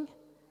awakening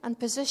and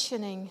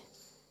positioning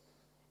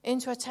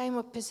into a time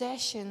of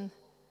possession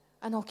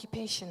and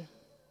occupation.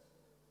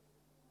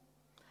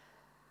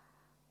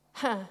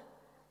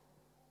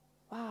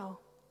 Wow.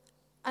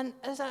 And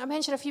as I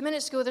mentioned a few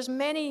minutes ago, there's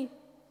many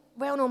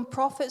well-known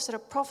prophets that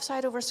have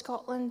prophesied over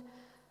Scotland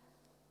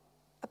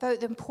about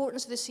the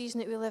importance of the season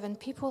that we live in.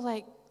 People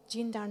like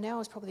Jean Darnell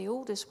is probably the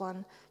oldest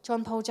one,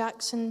 John Paul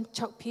Jackson,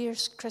 Chuck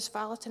Pierce, Chris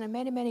Valentin, and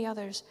many, many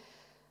others.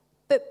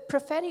 But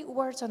prophetic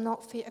words are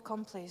not fait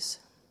accompli.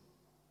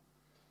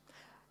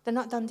 They're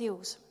not done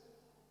deals.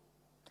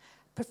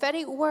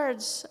 Prophetic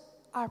words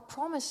are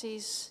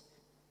promises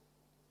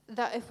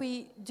that if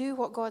we do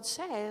what God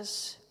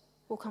says,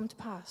 will come to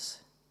pass.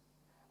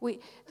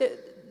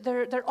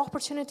 They're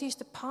opportunities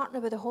to partner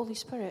with the Holy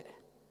Spirit.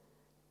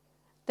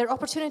 They're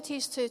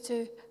opportunities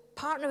to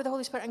partner with the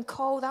Holy Spirit and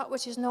call that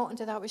which is not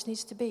into that which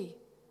needs to be.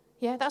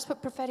 Yeah, that's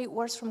what prophetic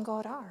words from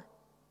God are.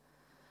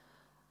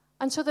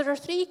 And so there are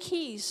 3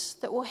 keys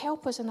that will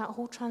help us in that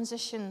whole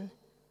transition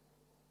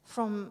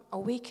from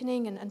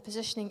awakening and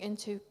positioning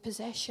into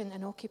possession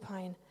and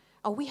occupying.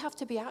 And we have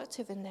to be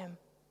active in them.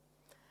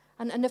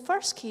 And the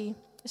first key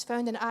is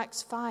found in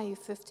Acts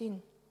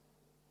 5:15.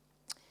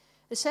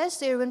 It says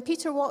there, when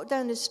Peter walked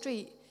down the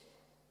street,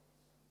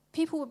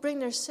 people would bring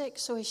their sick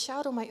so his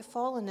shadow might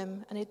fall on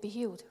them and he'd be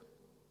healed.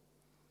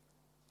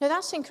 Now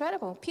that's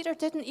incredible. Peter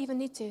didn't even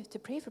need to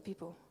pray for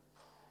people.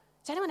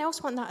 Does anyone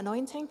else want that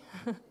anointing?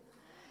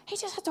 He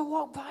just had to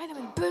walk by them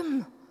and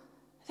boom,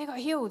 they got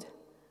healed.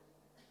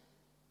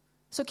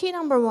 So key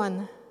number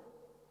 1,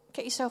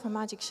 get yourself a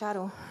magic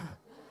shadow.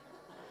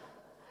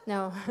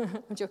 No,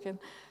 I'm joking.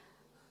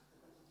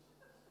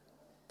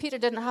 Peter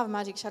didn't have a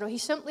magic shadow. He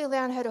simply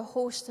learned how to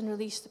host and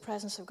release the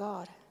presence of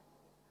God.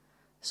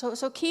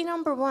 So key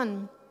number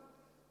 1,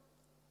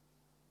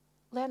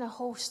 learn to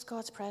host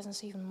God's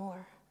presence even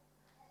more.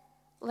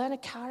 Learn to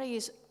carry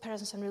his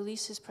presence and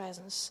release his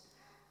presence.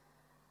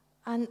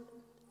 And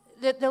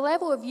the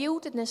level of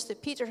yieldedness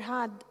that Peter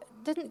had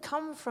didn't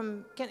come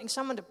from getting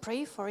someone to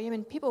pray for you. I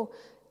mean, people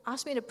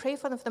ask me to pray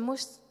for them for the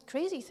most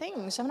crazy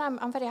things. I mean,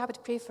 I'm very happy to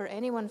pray for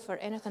anyone for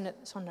anything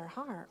that's on their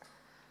heart.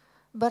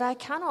 But I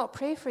cannot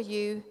pray for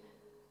you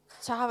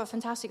to have a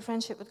fantastic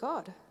friendship with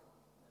God.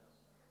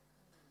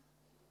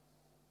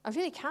 I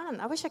really can't.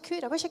 I wish I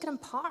could. I wish I could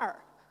impart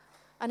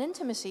an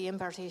intimacy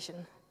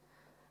impartation.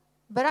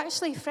 But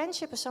actually,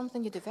 friendship is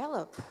something you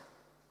develop.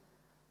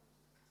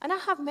 And I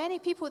have many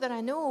people that I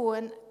know,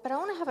 but I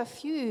only have a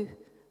few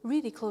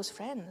really close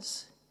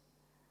friends.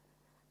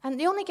 And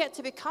they only get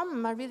to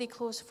become my really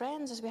close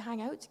friends as we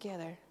hang out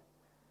together.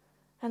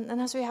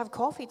 And as we have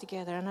coffee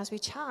together and as we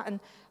chat.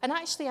 And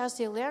actually as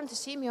they learn to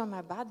see me on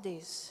my bad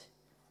days,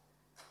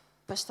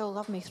 but still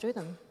love me through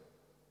them.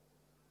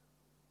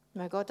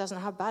 Now, God doesn't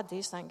have bad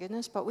days, thank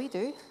goodness, but we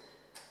do.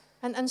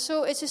 And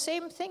so it's the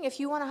same thing. If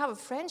you want to have a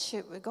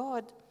friendship with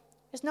God,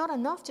 it's not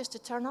enough just to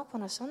turn up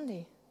on a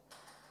Sunday.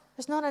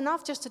 It's not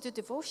enough just to do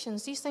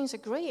devotions. These things are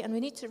great, and we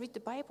need to read the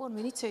Bible, and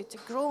we need to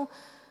grow.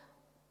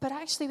 But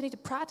actually, we need to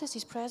practice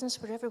his presence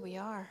wherever we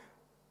are.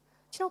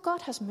 Do you know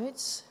God has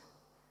moods?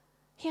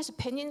 He has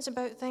opinions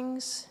about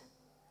things.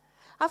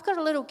 I've got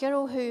a little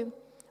girl who,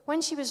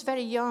 when she was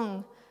very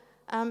young,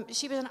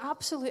 she was an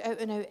absolute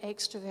out-and-out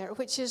extrovert,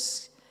 which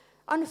is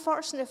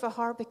unfortunate for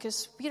her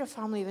because we're a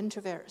family of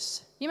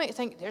introverts. You might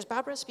think, there's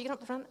Barbara speaking up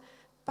the front.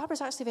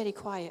 Barbara's actually very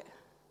quiet.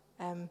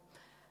 I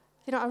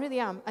really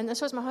am. And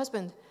so is my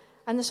husband.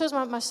 And so is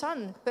my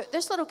son. But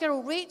this little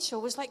girl, Rachel,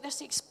 was like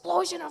this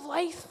explosion of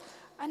life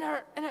in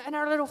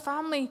our little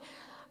family.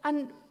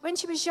 And when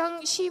she was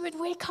young, she would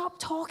wake up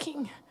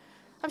talking.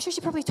 I'm sure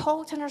she probably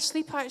talked in her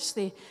sleep,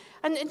 actually.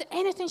 And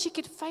anything she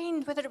could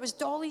find, whether it was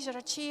dollies or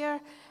a chair,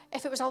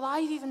 if it was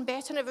alive, even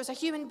better. And if it was a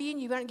human being,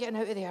 you weren't getting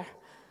out of there.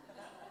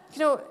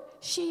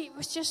 She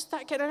was just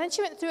that kind. And then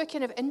she went through a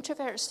kind of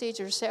introvert stage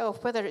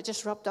herself, whether it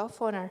just rubbed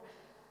off on her.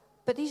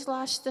 But this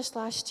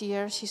last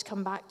year, she's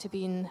come back to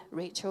being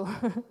Rachel.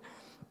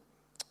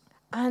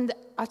 And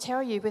I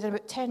tell you, within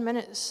about 10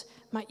 minutes,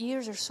 my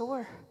ears are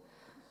sore.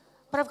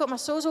 But I've got my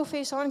sozo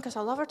face on because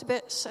I love her to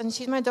bits, and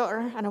she's my daughter,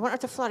 and I want her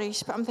to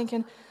flourish. But I'm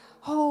thinking,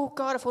 oh,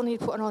 God, if only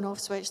he'd put an on-off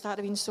switch, that would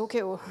have been so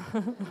cool.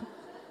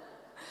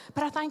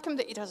 But I thank him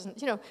that he doesn't.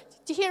 Do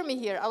you hear me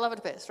here? I love her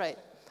to bits, right?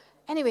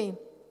 Anyway,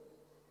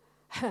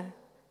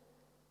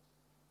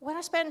 when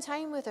I spend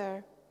time with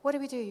her, what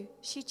do?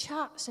 She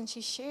chats and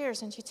she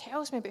shares and she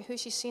tells me about who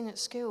she's seen at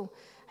school.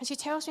 And she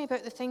tells me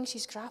about the things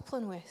she's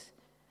grappling with.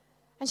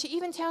 And she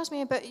even tells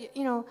me about,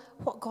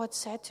 what God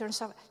said to her and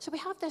stuff. So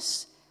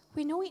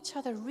we know each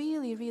other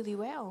really, really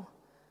well.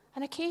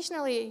 And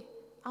occasionally,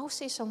 I'll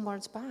say some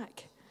words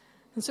back.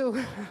 And so,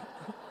 and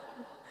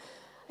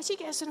she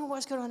gets to know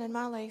what's going on in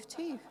my life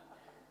too.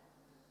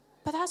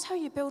 But that's how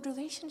you build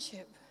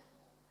relationship.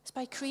 It's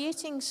by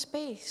creating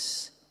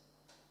space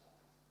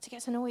to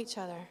get to know each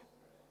other.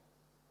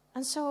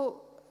 And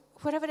so,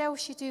 whatever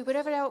else you do,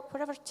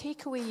 whatever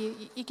takeaway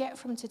you get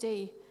from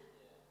today,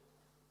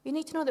 you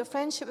need to know that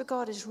friendship with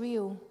God is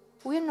real.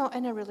 We're not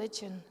in a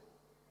religion.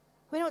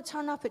 We don't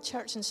turn up at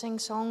church and sing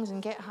songs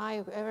and get high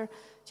or whatever.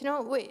 Do you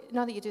know,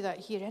 not that you do that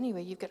here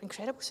anyway, you've got an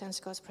incredible sense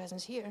of God's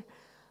presence here.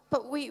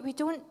 But we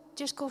don't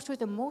just go through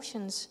the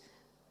motions.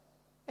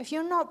 If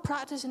you're not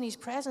practicing His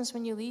presence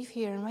when you leave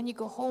here and when you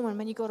go home and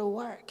when you go to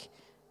work,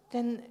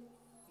 then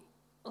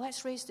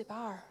let's raise the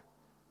bar.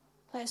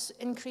 Let's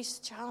increase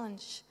the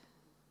challenge.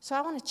 So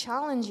I want to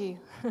challenge you.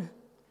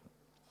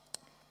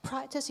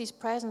 Practice His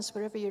presence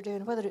wherever you're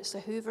doing, whether it's the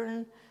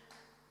hoovering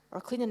or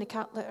cleaning the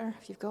cat litter,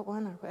 if you've got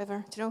one, or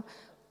whatever. Do you know?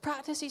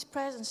 Practice His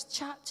presence.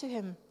 Chat to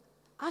Him.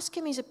 Ask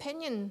Him His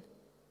opinion.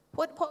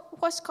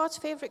 What's God's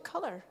favourite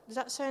colour? Does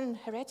that sound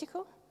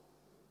heretical?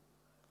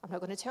 I'm not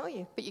going to tell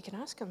you, but you can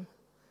ask Him.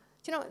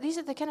 Do you know, these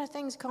are the kind of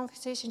things,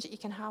 conversations that you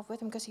can have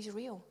with Him because He's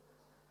real.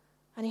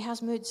 And He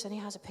has moods and He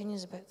has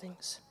opinions about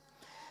things.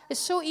 It's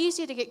so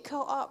easy to get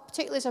caught up,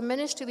 particularly as a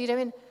ministry leader. I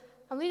mean,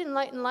 I'm leading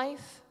Light in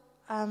Life,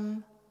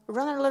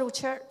 running a little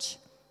church,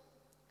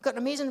 got an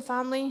amazing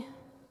family.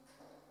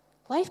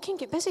 Life can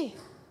get busy.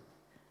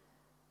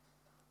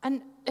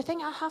 And the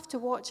thing I have to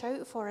watch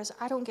out for is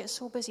I don't get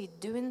so busy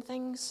doing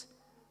things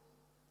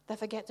that I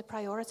forget to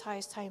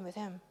prioritize time with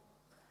Him. Have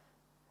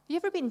you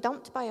ever been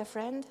dumped by a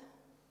friend?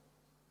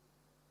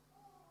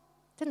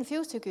 Didn't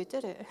feel too good,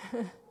 did it?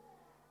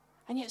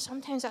 And yet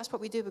sometimes that's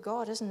what we do with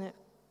God, isn't it?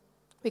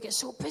 We get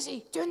so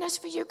busy doing this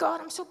for you, God.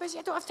 I'm so busy,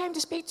 I don't have time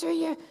to speak to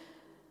you.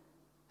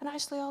 And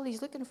actually all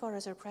He's looking for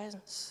is our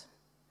presence.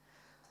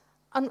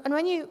 And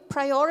when you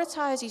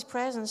prioritize His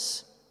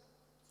presence,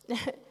 do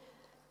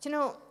you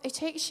know, it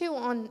takes you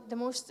on the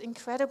most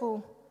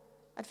incredible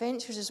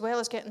adventures as well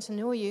as getting to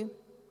know you.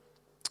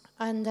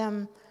 And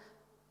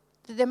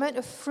the amount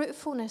of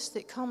fruitfulness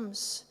that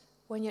comes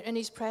when you're in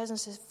His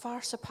presence is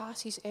far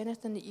surpasses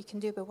anything that you can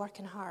do by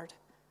working hard.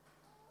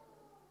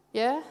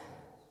 Yeah?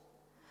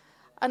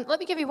 And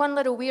let me give you one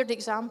little weird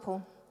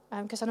example,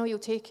 because I know you'll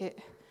take it.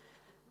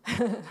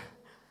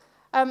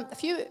 A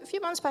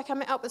few months back, I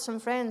met up with some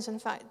friends. In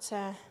fact,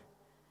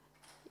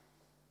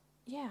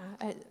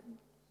 it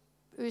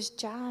was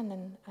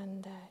Jan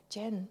and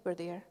Jen were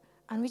there.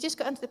 And we just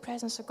got into the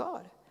presence of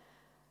God.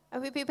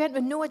 And we went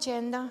with no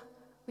agenda.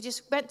 We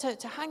just went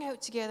to hang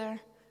out together,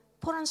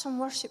 put on some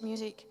worship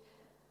music,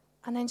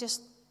 and then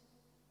just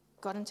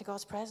got into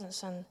God's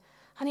presence. And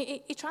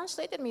he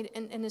translated me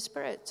in the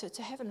Spirit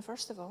to heaven,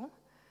 first of all.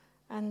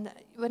 And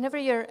whenever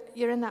you're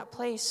in that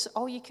place,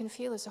 all you can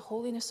feel is the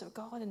holiness of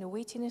God and the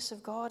weightiness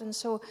of God. And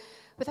so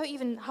without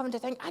even having to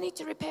think, I need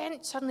to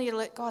repent, suddenly you're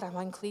like, God, I'm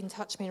unclean,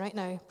 touch me right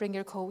now, bring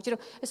your cold. You know,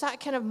 it's that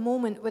kind of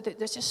moment where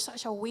there's just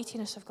such a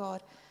weightiness of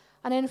God.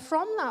 And then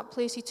from that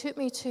place, He took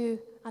me to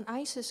an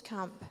ISIS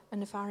camp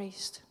in the Far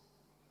East,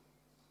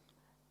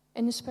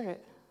 in the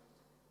Spirit.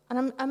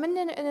 And I'm in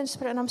the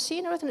Spirit, and I'm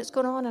seeing everything that's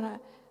going on, and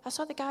I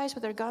saw the guys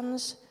with their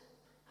guns,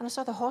 and I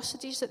saw the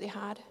hostages that they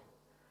had.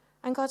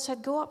 And God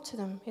said, go up to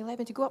them. He led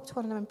me to go up to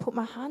one of them and put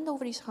my hand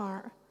over his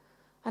heart.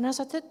 And as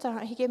I did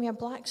that, He gave me a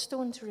black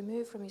stone to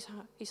remove from his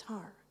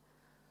heart.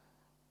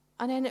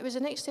 And then it was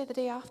the next day, the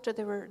day after,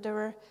 there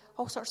were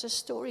all sorts of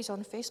stories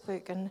on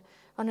Facebook and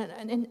on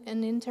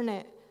the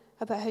internet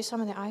about how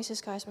some of the ISIS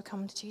guys were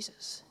coming to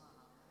Jesus.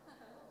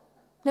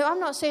 Now,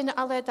 I'm not saying that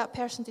I led that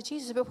person to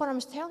Jesus, but what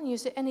I'm telling you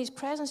is that in His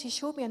presence, He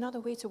showed me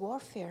another way to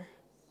warfare.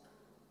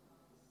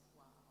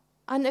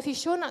 And if He's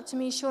shown that to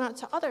me, He's shown that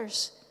to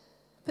others.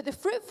 But the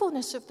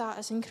fruitfulness of that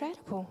is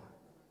incredible.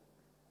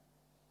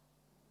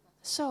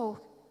 So,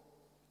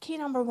 key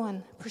number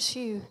 1,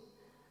 pursue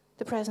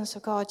the presence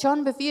of God.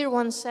 John Bevere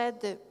once said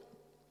that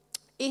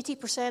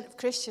 80% of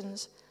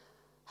Christians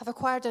have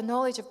acquired a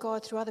knowledge of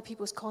God through other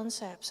people's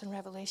concepts and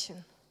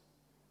revelation.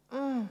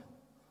 You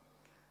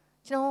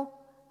know,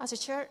 as a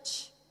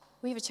church,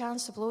 we have a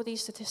chance to blow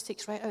these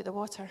statistics right out the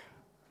water.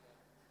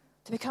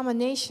 To become a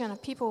nation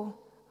of people,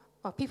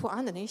 well, people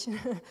and a nation,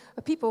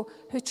 of people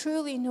who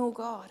truly know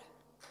God,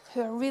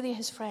 who are really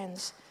His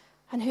friends,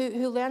 and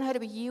who learn how to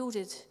be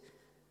yielded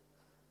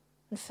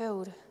and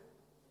filled with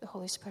the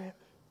Holy Spirit.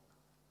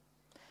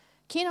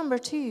 Key number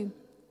 2,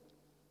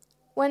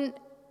 when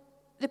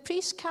the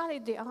priests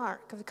carried the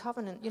Ark of the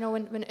Covenant, you know,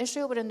 when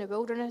Israel were in the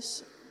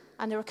wilderness,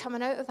 and they were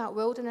coming out of that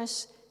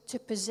wilderness to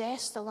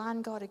possess the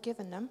land God had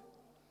given them,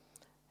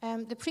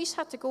 the priests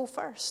had to go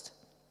first.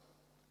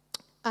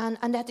 And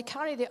they had to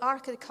carry the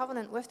Ark of the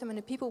Covenant with them, and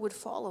the people would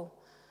follow.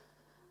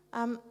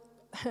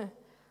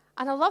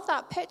 And I love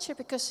that picture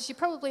because, as you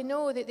probably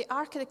know, that the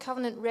Ark of the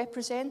Covenant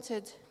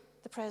represented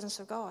the presence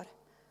of God.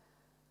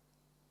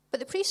 But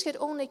the priests could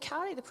only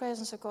carry the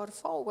presence of God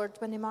forward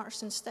when they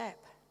marched in step,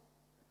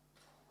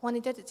 when they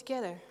did it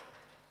together.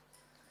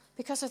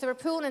 Because if they were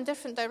pulling in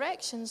different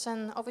directions,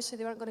 then obviously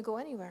they weren't going to go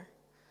anywhere.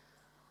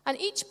 And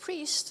each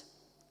priest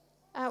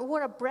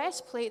wore a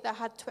breastplate that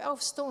had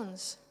 12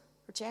 stones,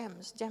 or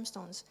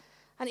gemstones.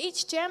 And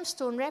each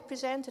gemstone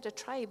represented a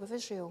tribe of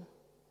Israel.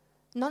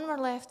 None were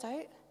left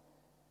out,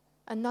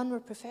 and none were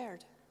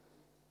preferred.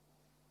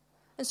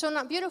 And so in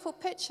that beautiful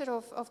picture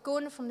of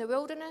going from the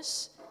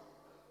wilderness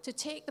to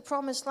take the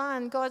promised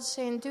land, God's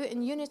saying, do it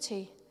in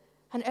unity,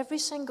 and every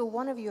single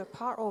one of you are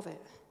part of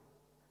it.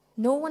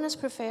 No one is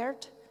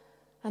preferred,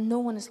 and no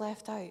one is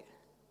left out.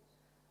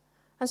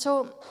 And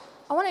so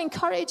I want to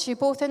encourage you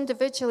both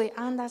individually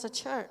and as a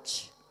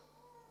church.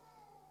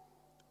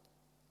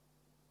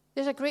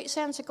 There's a great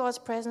sense of God's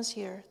presence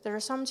here. There are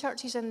some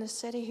churches in this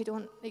city who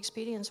don't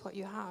experience what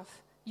you have.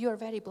 You are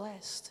very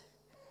blessed.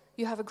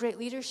 You have a great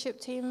leadership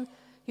team.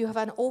 You have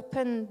an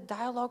open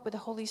dialogue with the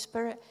Holy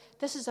Spirit.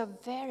 This is a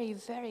very,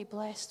 very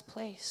blessed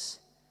place.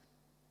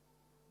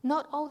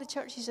 Not all the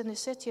churches in the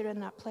city are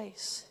in that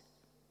place.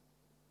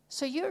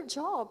 So your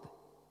job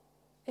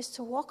is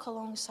to walk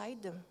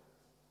alongside them.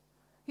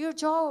 Your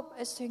job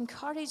is to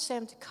encourage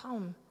them to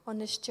come on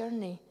this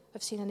journey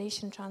of seeing a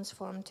nation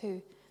transformed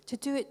too, to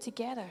do it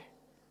together.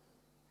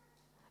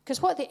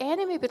 Because what the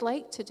enemy would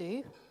like to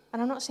do,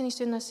 and I'm not saying he's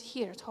doing this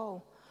here at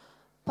all,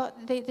 but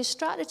the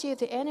strategy of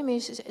the enemy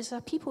is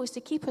that people is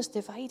to keep us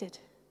divided.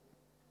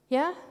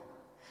 Yeah?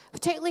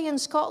 Particularly in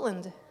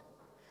Scotland.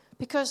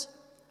 Because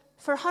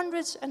for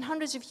hundreds and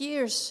hundreds of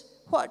years,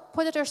 what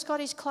did our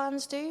Scottish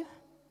clans do?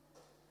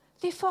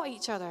 They fought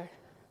each other.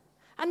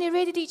 And they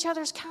raided each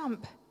other's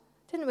camp,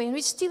 didn't we? And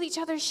we'd steal each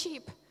other's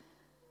sheep.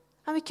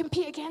 And we'd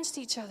compete against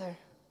each other.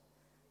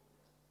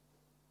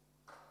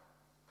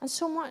 And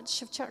so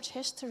much of church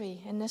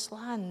history in this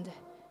land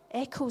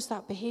echoes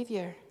that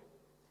behavior.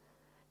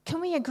 Can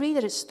we agree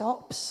that it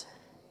stops?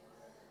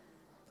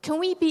 Can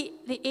we be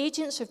the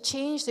agents of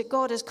change that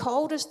God has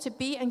called us to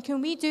be? And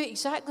can we do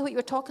exactly what you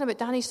were talking about?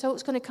 Danny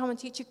Silt's going to come and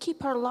teach you.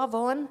 Keep our love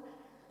on.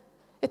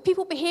 If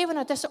people behave in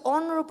a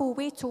dishonorable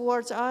way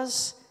towards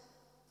us,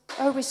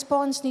 our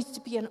response needs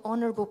to be an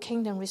honorable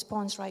kingdom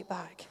response right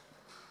back.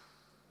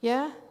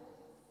 Yeah?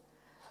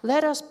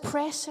 Let us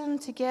press in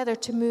together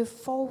to move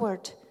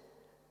forward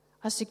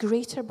as the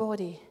greater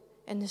body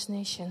in this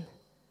nation.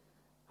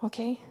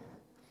 Okay?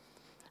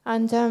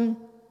 And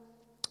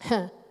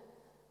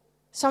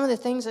some of the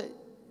things that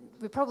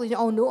we probably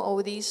all know all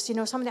of these,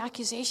 some of the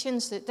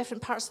accusations that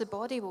different parts of the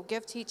body will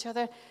give to each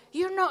other.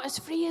 You're not as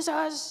free as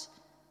us.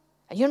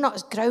 And you're not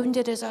as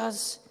grounded as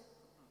us.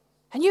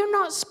 And you're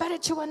not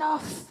spiritual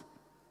enough.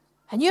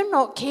 And you're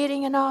not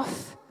caring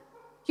enough.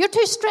 You're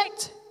too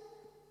strict.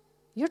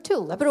 You're too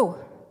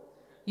liberal.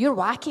 You're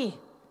wacky.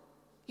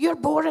 You're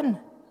boring.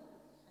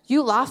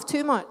 You laugh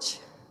too much.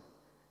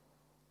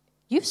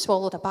 You've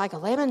swallowed a bag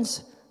of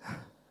lemons.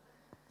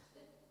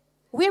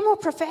 We're more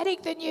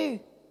prophetic than you.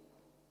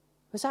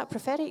 Was that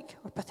prophetic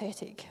or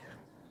pathetic?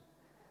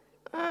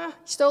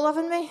 Still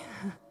loving me?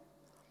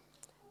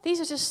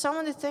 These are just some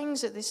of the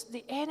things that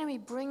the enemy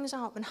brings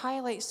up and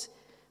highlights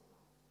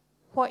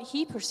what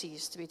he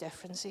perceives to be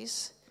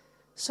differences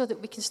so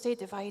that we can stay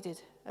divided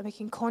and we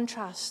can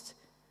contrast.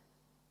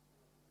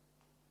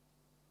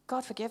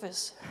 God forgive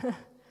us.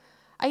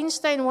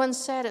 Einstein once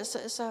said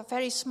it's a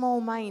very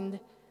small mind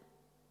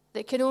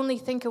that can only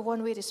think of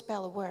one way to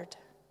spell a word.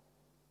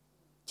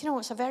 Do you know,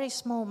 it's a very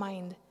small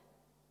mind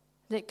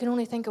that can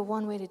only think of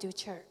one way to do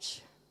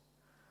church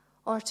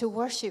or to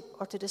worship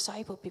or to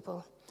disciple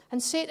people.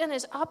 And Satan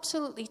is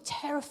absolutely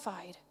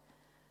terrified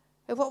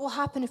of what will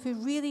happen if we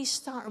really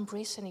start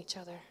embracing each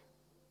other.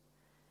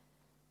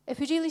 If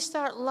we really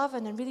start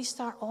loving and really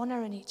start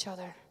honoring each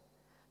other.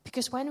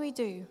 Because when we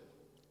do,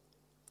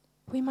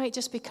 we might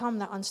just become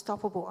that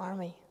unstoppable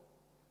army.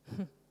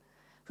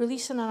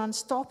 Releasing an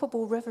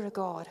unstoppable river of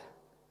God,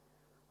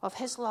 of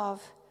his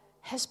love,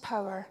 his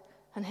power,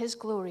 and his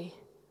glory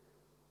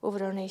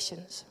over our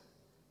nations.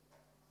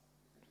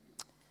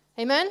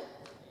 Amen? Amen.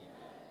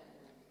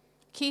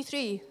 Key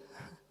 3.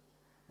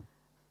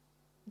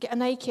 Get a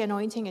Nike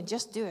anointing and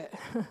just do it.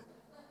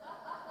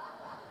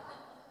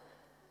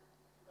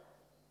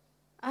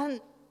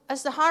 And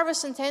as the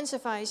harvest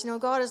intensifies,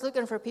 God is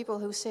looking for people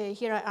who say,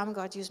 here I am,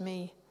 God, use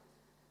me.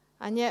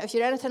 And yet, if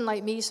you're anything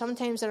like me,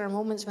 sometimes there are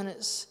moments when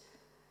it's,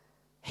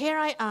 here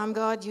I am,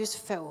 God, use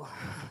Phil.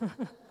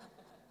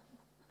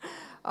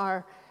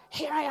 Or,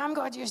 here I am,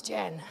 God, use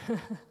Jen.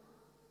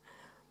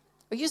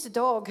 Or use the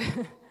dog.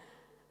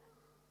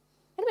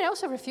 Anyone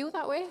else ever feel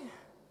that way?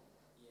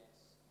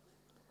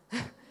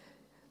 Yes.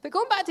 But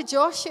going back to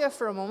Joshua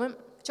for a moment,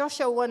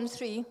 Joshua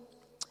 1:3,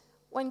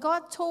 when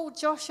God told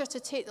Joshua to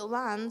take the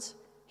land,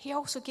 he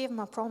also gave him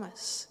a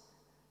promise.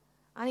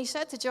 And he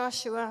said to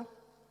Joshua,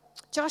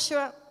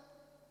 Joshua,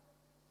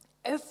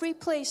 every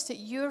place that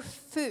your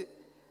foot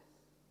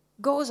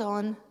goes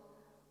on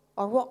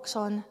or walks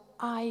on,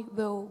 I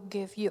will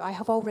give you. I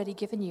have already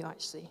given you,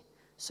 actually.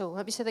 So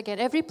let me say that again.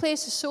 Every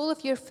place the sole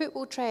of your foot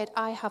will tread,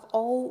 I have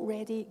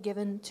already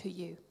given to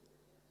you.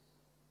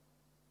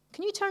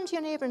 Can you turn to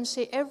your neighbor and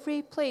say,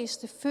 every place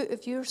the foot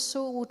of your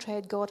soul will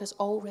tread, God has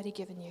already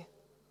given you.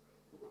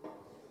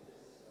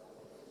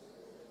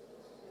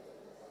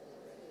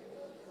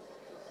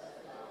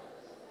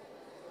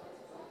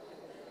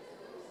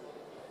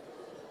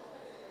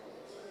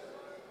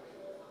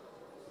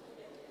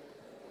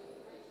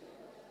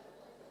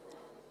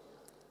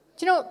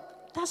 Do you know,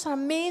 that's an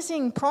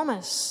amazing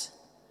promise.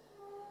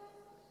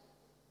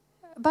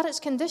 But it's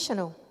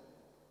conditional.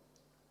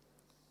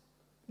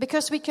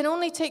 Because we can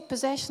only take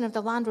possession of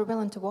the land we're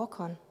willing to walk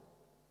on.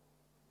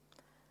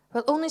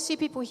 We'll only see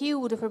people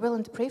healed if we're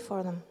willing to pray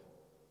for them.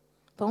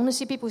 We'll only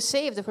see people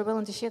saved if we're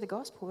willing to share the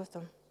gospel with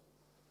them.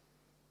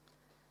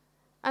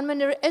 And when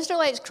the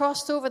Israelites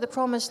crossed over the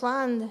promised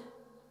land,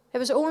 it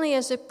was only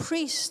as the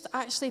priest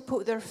actually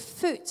put their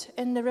foot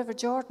in the River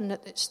Jordan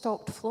that it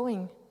stopped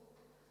flowing.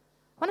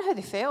 I wonder how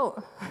they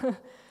felt.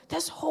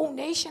 This whole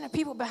nation of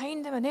people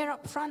behind them and they're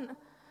up front.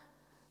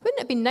 Wouldn't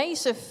it be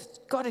nice if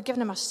God had given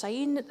them a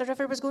sign that the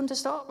river was going to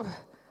stop?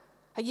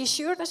 Are you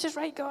sure this is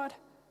right, God?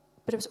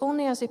 But it was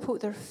only as they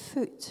put their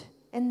foot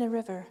in the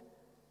river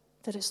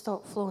that it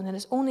stopped flowing. And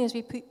it's only as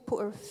we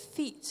put our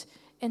feet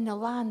in the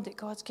land that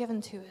God's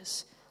given to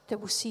us that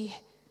we'll see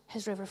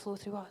his river flow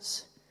through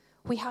us.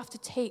 We have to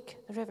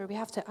take the river. We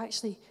have to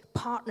actually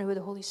partner with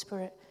the Holy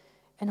Spirit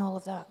in all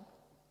of that.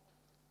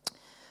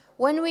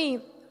 When we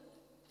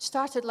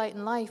started Light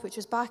and Life, which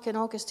was back in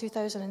August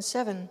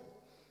 2007,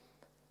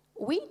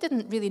 we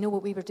didn't really know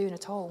what we were doing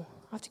at all,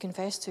 I have to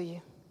confess to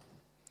you.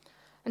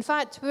 In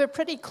fact, we were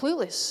pretty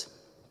clueless.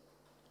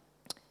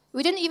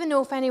 We didn't even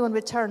know if anyone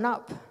would turn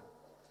up.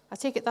 I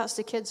take it that's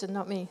the kids and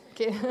not me.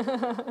 Okay.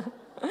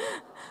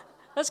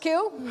 That's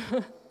cool.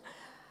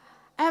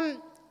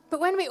 But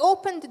when we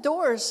opened the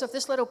doors of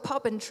this little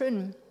pub in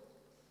Troon,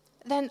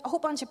 then a whole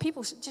bunch of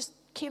people just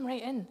came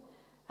right in.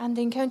 And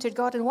they encountered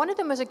God. And one of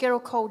them was a girl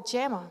called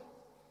Gemma.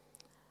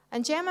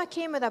 And Gemma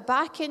came with a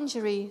back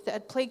injury that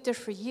had plagued her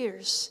for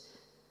years.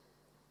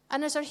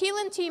 And as our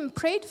healing team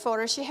prayed for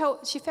her, she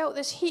felt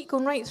this heat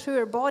going right through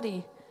her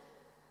body.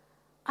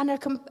 And her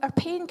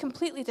pain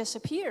completely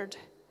disappeared.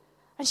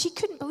 And she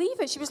couldn't believe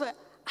it. She was like,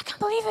 I can't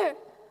believe it.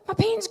 My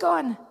pain's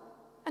gone.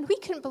 And we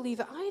couldn't believe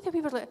it either. We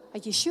were like, are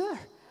you sure? Do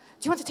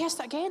you want to test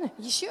that again? Are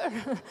you sure?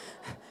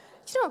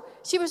 You know,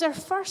 she was our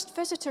first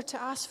visitor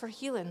to ask for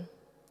healing.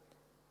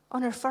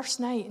 On her first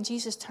night, and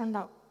Jesus turned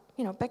up,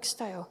 big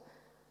style.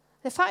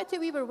 The fact that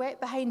we were wet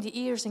behind the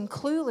ears and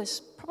clueless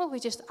probably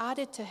just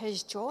added to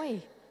his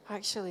joy,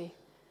 actually.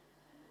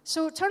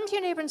 So turn to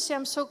your neighbor and say,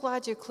 I'm so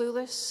glad you're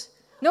clueless.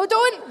 No,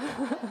 don't!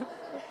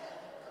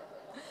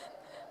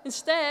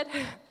 Instead,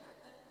 I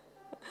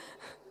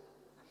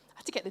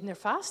had to get in there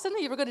fast, didn't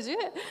I? You were going to do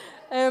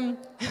it.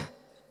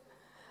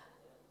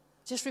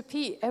 Just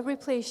repeat, every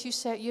place you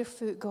set your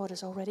foot, God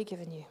has already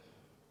given you.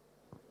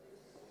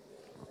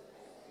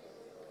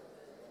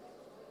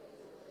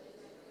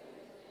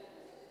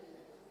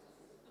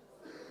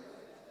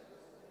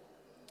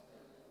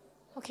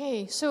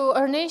 Okay, so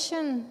our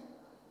nation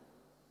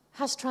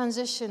has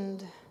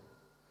transitioned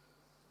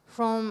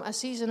from a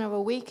season of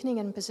awakening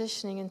and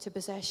positioning into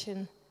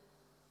possession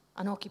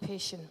and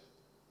occupation.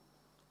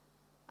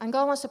 And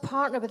God wants to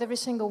partner with every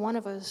single one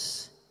of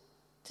us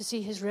to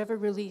see his river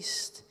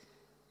released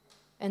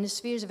in the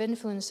spheres of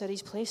influence that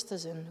he's placed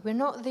us in. We're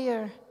not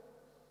there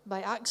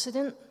by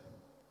accident.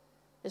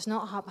 It's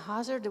not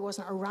haphazard. It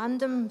wasn't a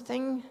random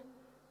thing.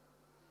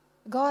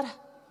 God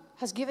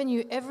has given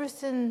you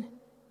everything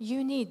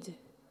you need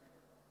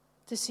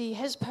to see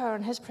his power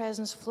and his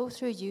presence flow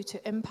through you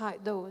to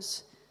impact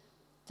those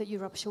that you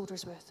rub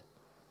shoulders with.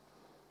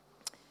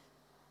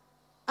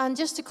 And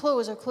just to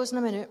close, I'll close in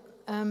a minute,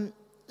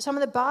 some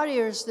of the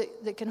barriers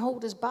that can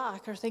hold us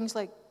back are things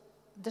like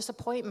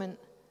disappointment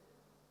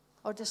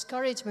or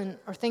discouragement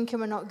or thinking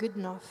we're not good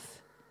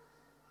enough.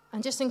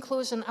 And just in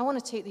closing, I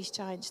want to take these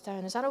giants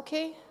down. Is that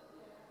okay?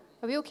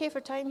 Are we okay for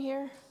time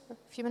here? A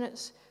few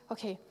minutes?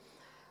 Okay.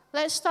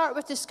 Let's start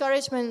with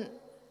discouragement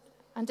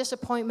and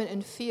disappointment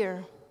and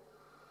fear.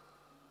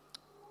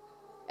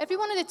 Every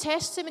one of the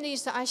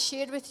testimonies that I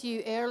shared with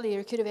you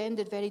earlier could have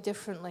ended very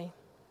differently,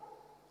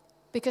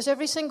 because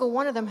every single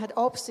one of them had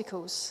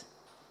obstacles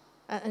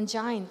and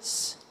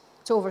giants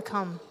to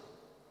overcome.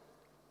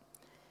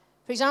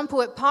 For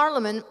example, at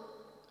Parliament,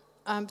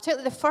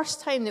 particularly the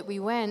first time that we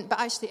went, but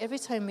actually every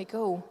time we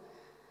go,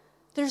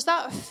 there's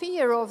that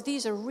fear of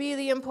these are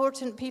really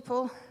important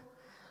people.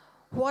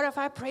 What if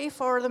I pray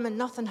for them and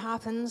nothing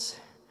happens?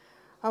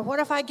 Or what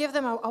if I give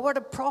them a word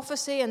of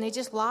prophecy and they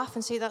just laugh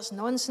and say that's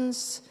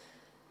nonsense?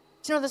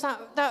 Do you know, there's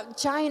that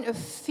giant of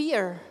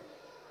fear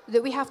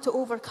that we have to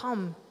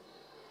overcome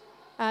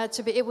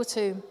to be able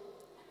to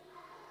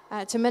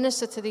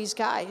minister to these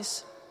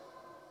guys.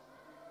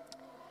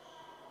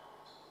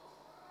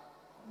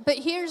 But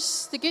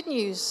here's the good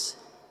news.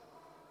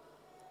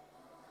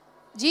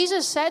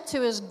 Jesus said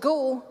to us,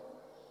 go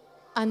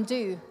and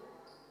do,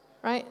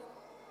 right?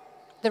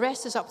 The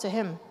rest is up to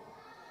him.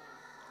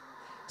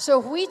 So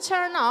if we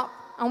turn up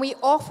and we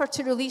offer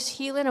to release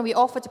healing and we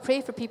offer to pray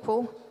for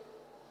people,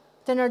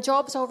 then our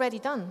job's already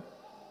done.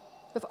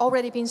 We've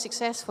already been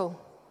successful.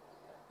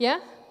 Yeah?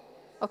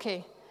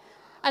 Okay.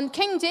 And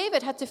King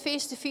David had to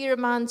face the fear of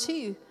man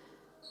too.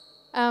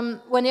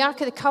 When the Ark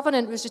of the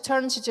Covenant was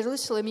returned to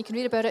Jerusalem, you can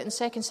read about it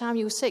in 2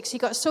 Samuel 6, he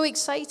got so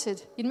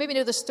excited. You maybe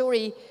know the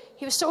story.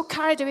 He was so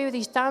carried away with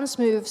these dance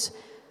moves,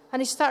 and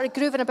he started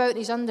grooving about in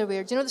his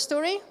underwear. Do you know the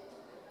story?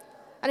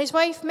 And his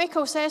wife,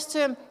 Michal, says to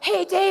him,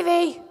 "Hey,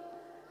 Davy,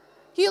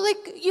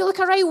 you look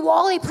a right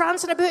wally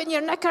prancing about in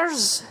your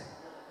knickers."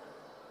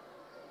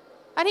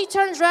 And he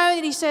turns round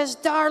and he says,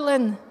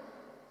 "Darling,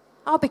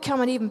 I'll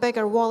become an even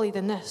bigger wally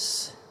than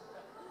this."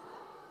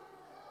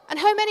 And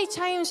how many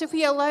times have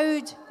we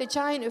allowed the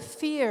giant of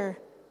fear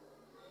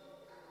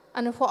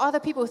and of what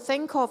other people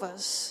think of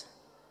us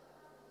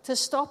to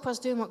stop us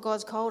doing what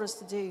God's called us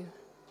to do?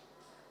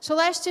 So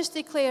let's just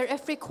declare,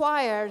 if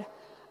required,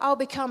 I'll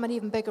become an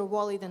even bigger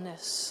wally than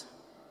this.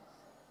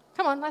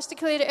 Come on, let's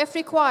declare it. If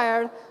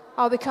required,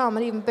 I'll become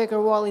an even bigger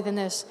wally than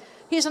this.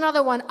 Here's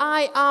another one.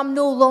 I am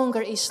no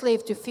longer a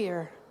slave to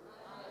fear.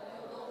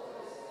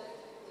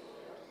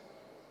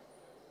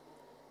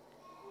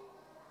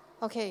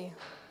 Okay.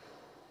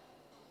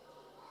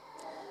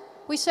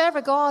 We serve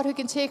a God who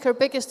can take our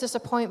biggest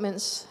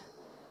disappointments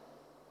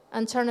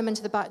and turn them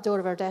into the back door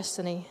of our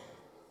destiny.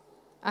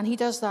 And he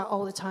does that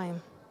all the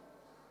time.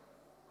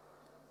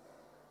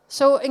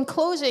 So in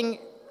closing,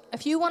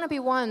 if you want to be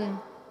one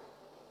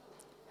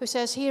who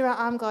says, "Here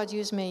I am, God,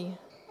 use me."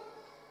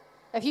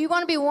 If you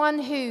want to be one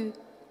who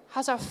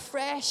has a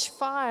fresh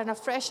fire and a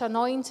fresh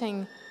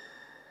anointing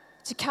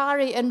to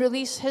carry and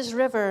release his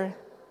river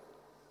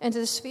into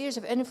the spheres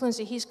of influence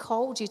that he's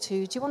called you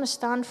to, do you want to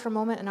stand for a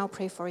moment and I'll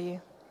pray for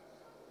you?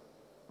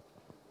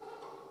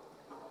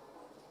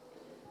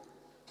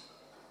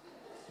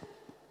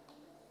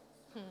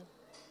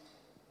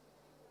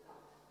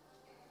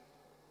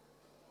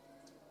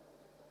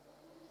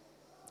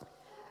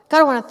 God,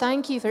 I want to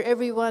thank you for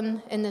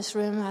everyone in this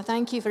room. I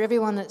thank you for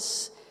everyone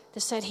that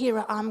said, "Here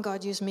I am,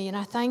 God, use me." And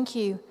I thank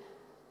you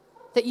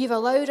that you've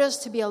allowed us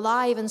to be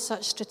alive in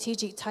such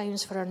strategic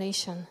times for our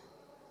nation.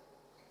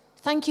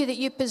 Thank you that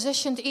you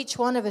positioned each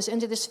one of us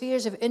into the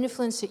spheres of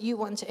influence that you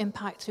want to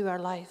impact through our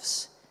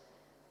lives.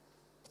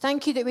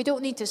 Thank you that we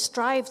don't need to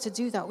strive to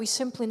do that. We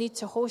simply need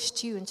to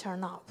host you and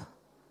turn up.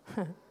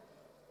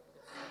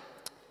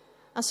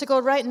 And so,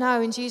 God, right now,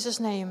 in Jesus'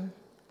 name,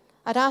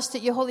 I'd ask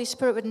that your Holy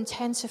Spirit would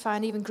intensify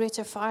an even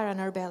greater fire in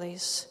our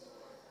bellies.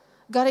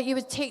 God, that you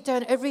would take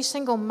down every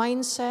single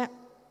mindset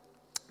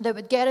that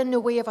would get in the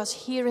way of us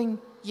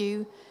hearing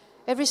you,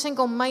 every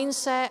single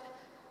mindset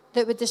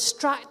that would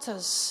distract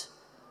us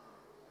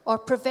or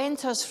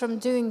prevent us from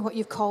doing what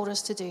you've called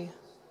us to do.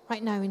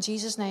 Right now, in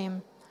Jesus'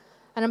 name.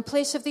 And in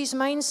place of these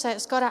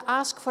mindsets, God, I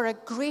ask for a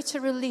greater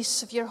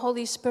release of your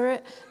Holy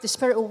Spirit, the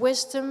spirit of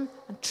wisdom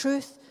and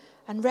truth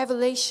and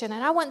revelation.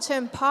 And I want to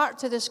impart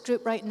to this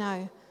group right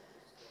now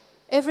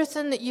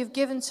everything that you've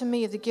given to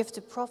me of the gift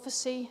of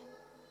prophecy,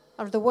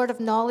 of the word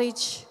of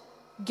knowledge,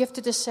 gift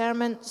of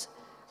discernment,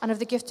 and of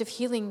the gift of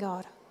healing,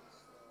 God.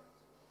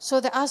 So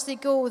that as they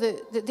go,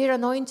 that their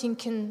anointing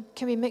can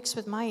be mixed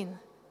with mine.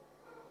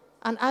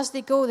 And as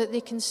they go, that they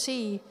can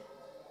see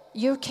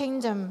your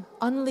kingdom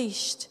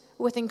unleashed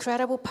with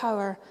incredible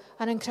power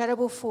and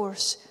incredible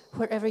force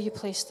wherever you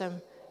place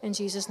them. In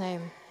Jesus'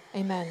 name,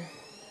 amen.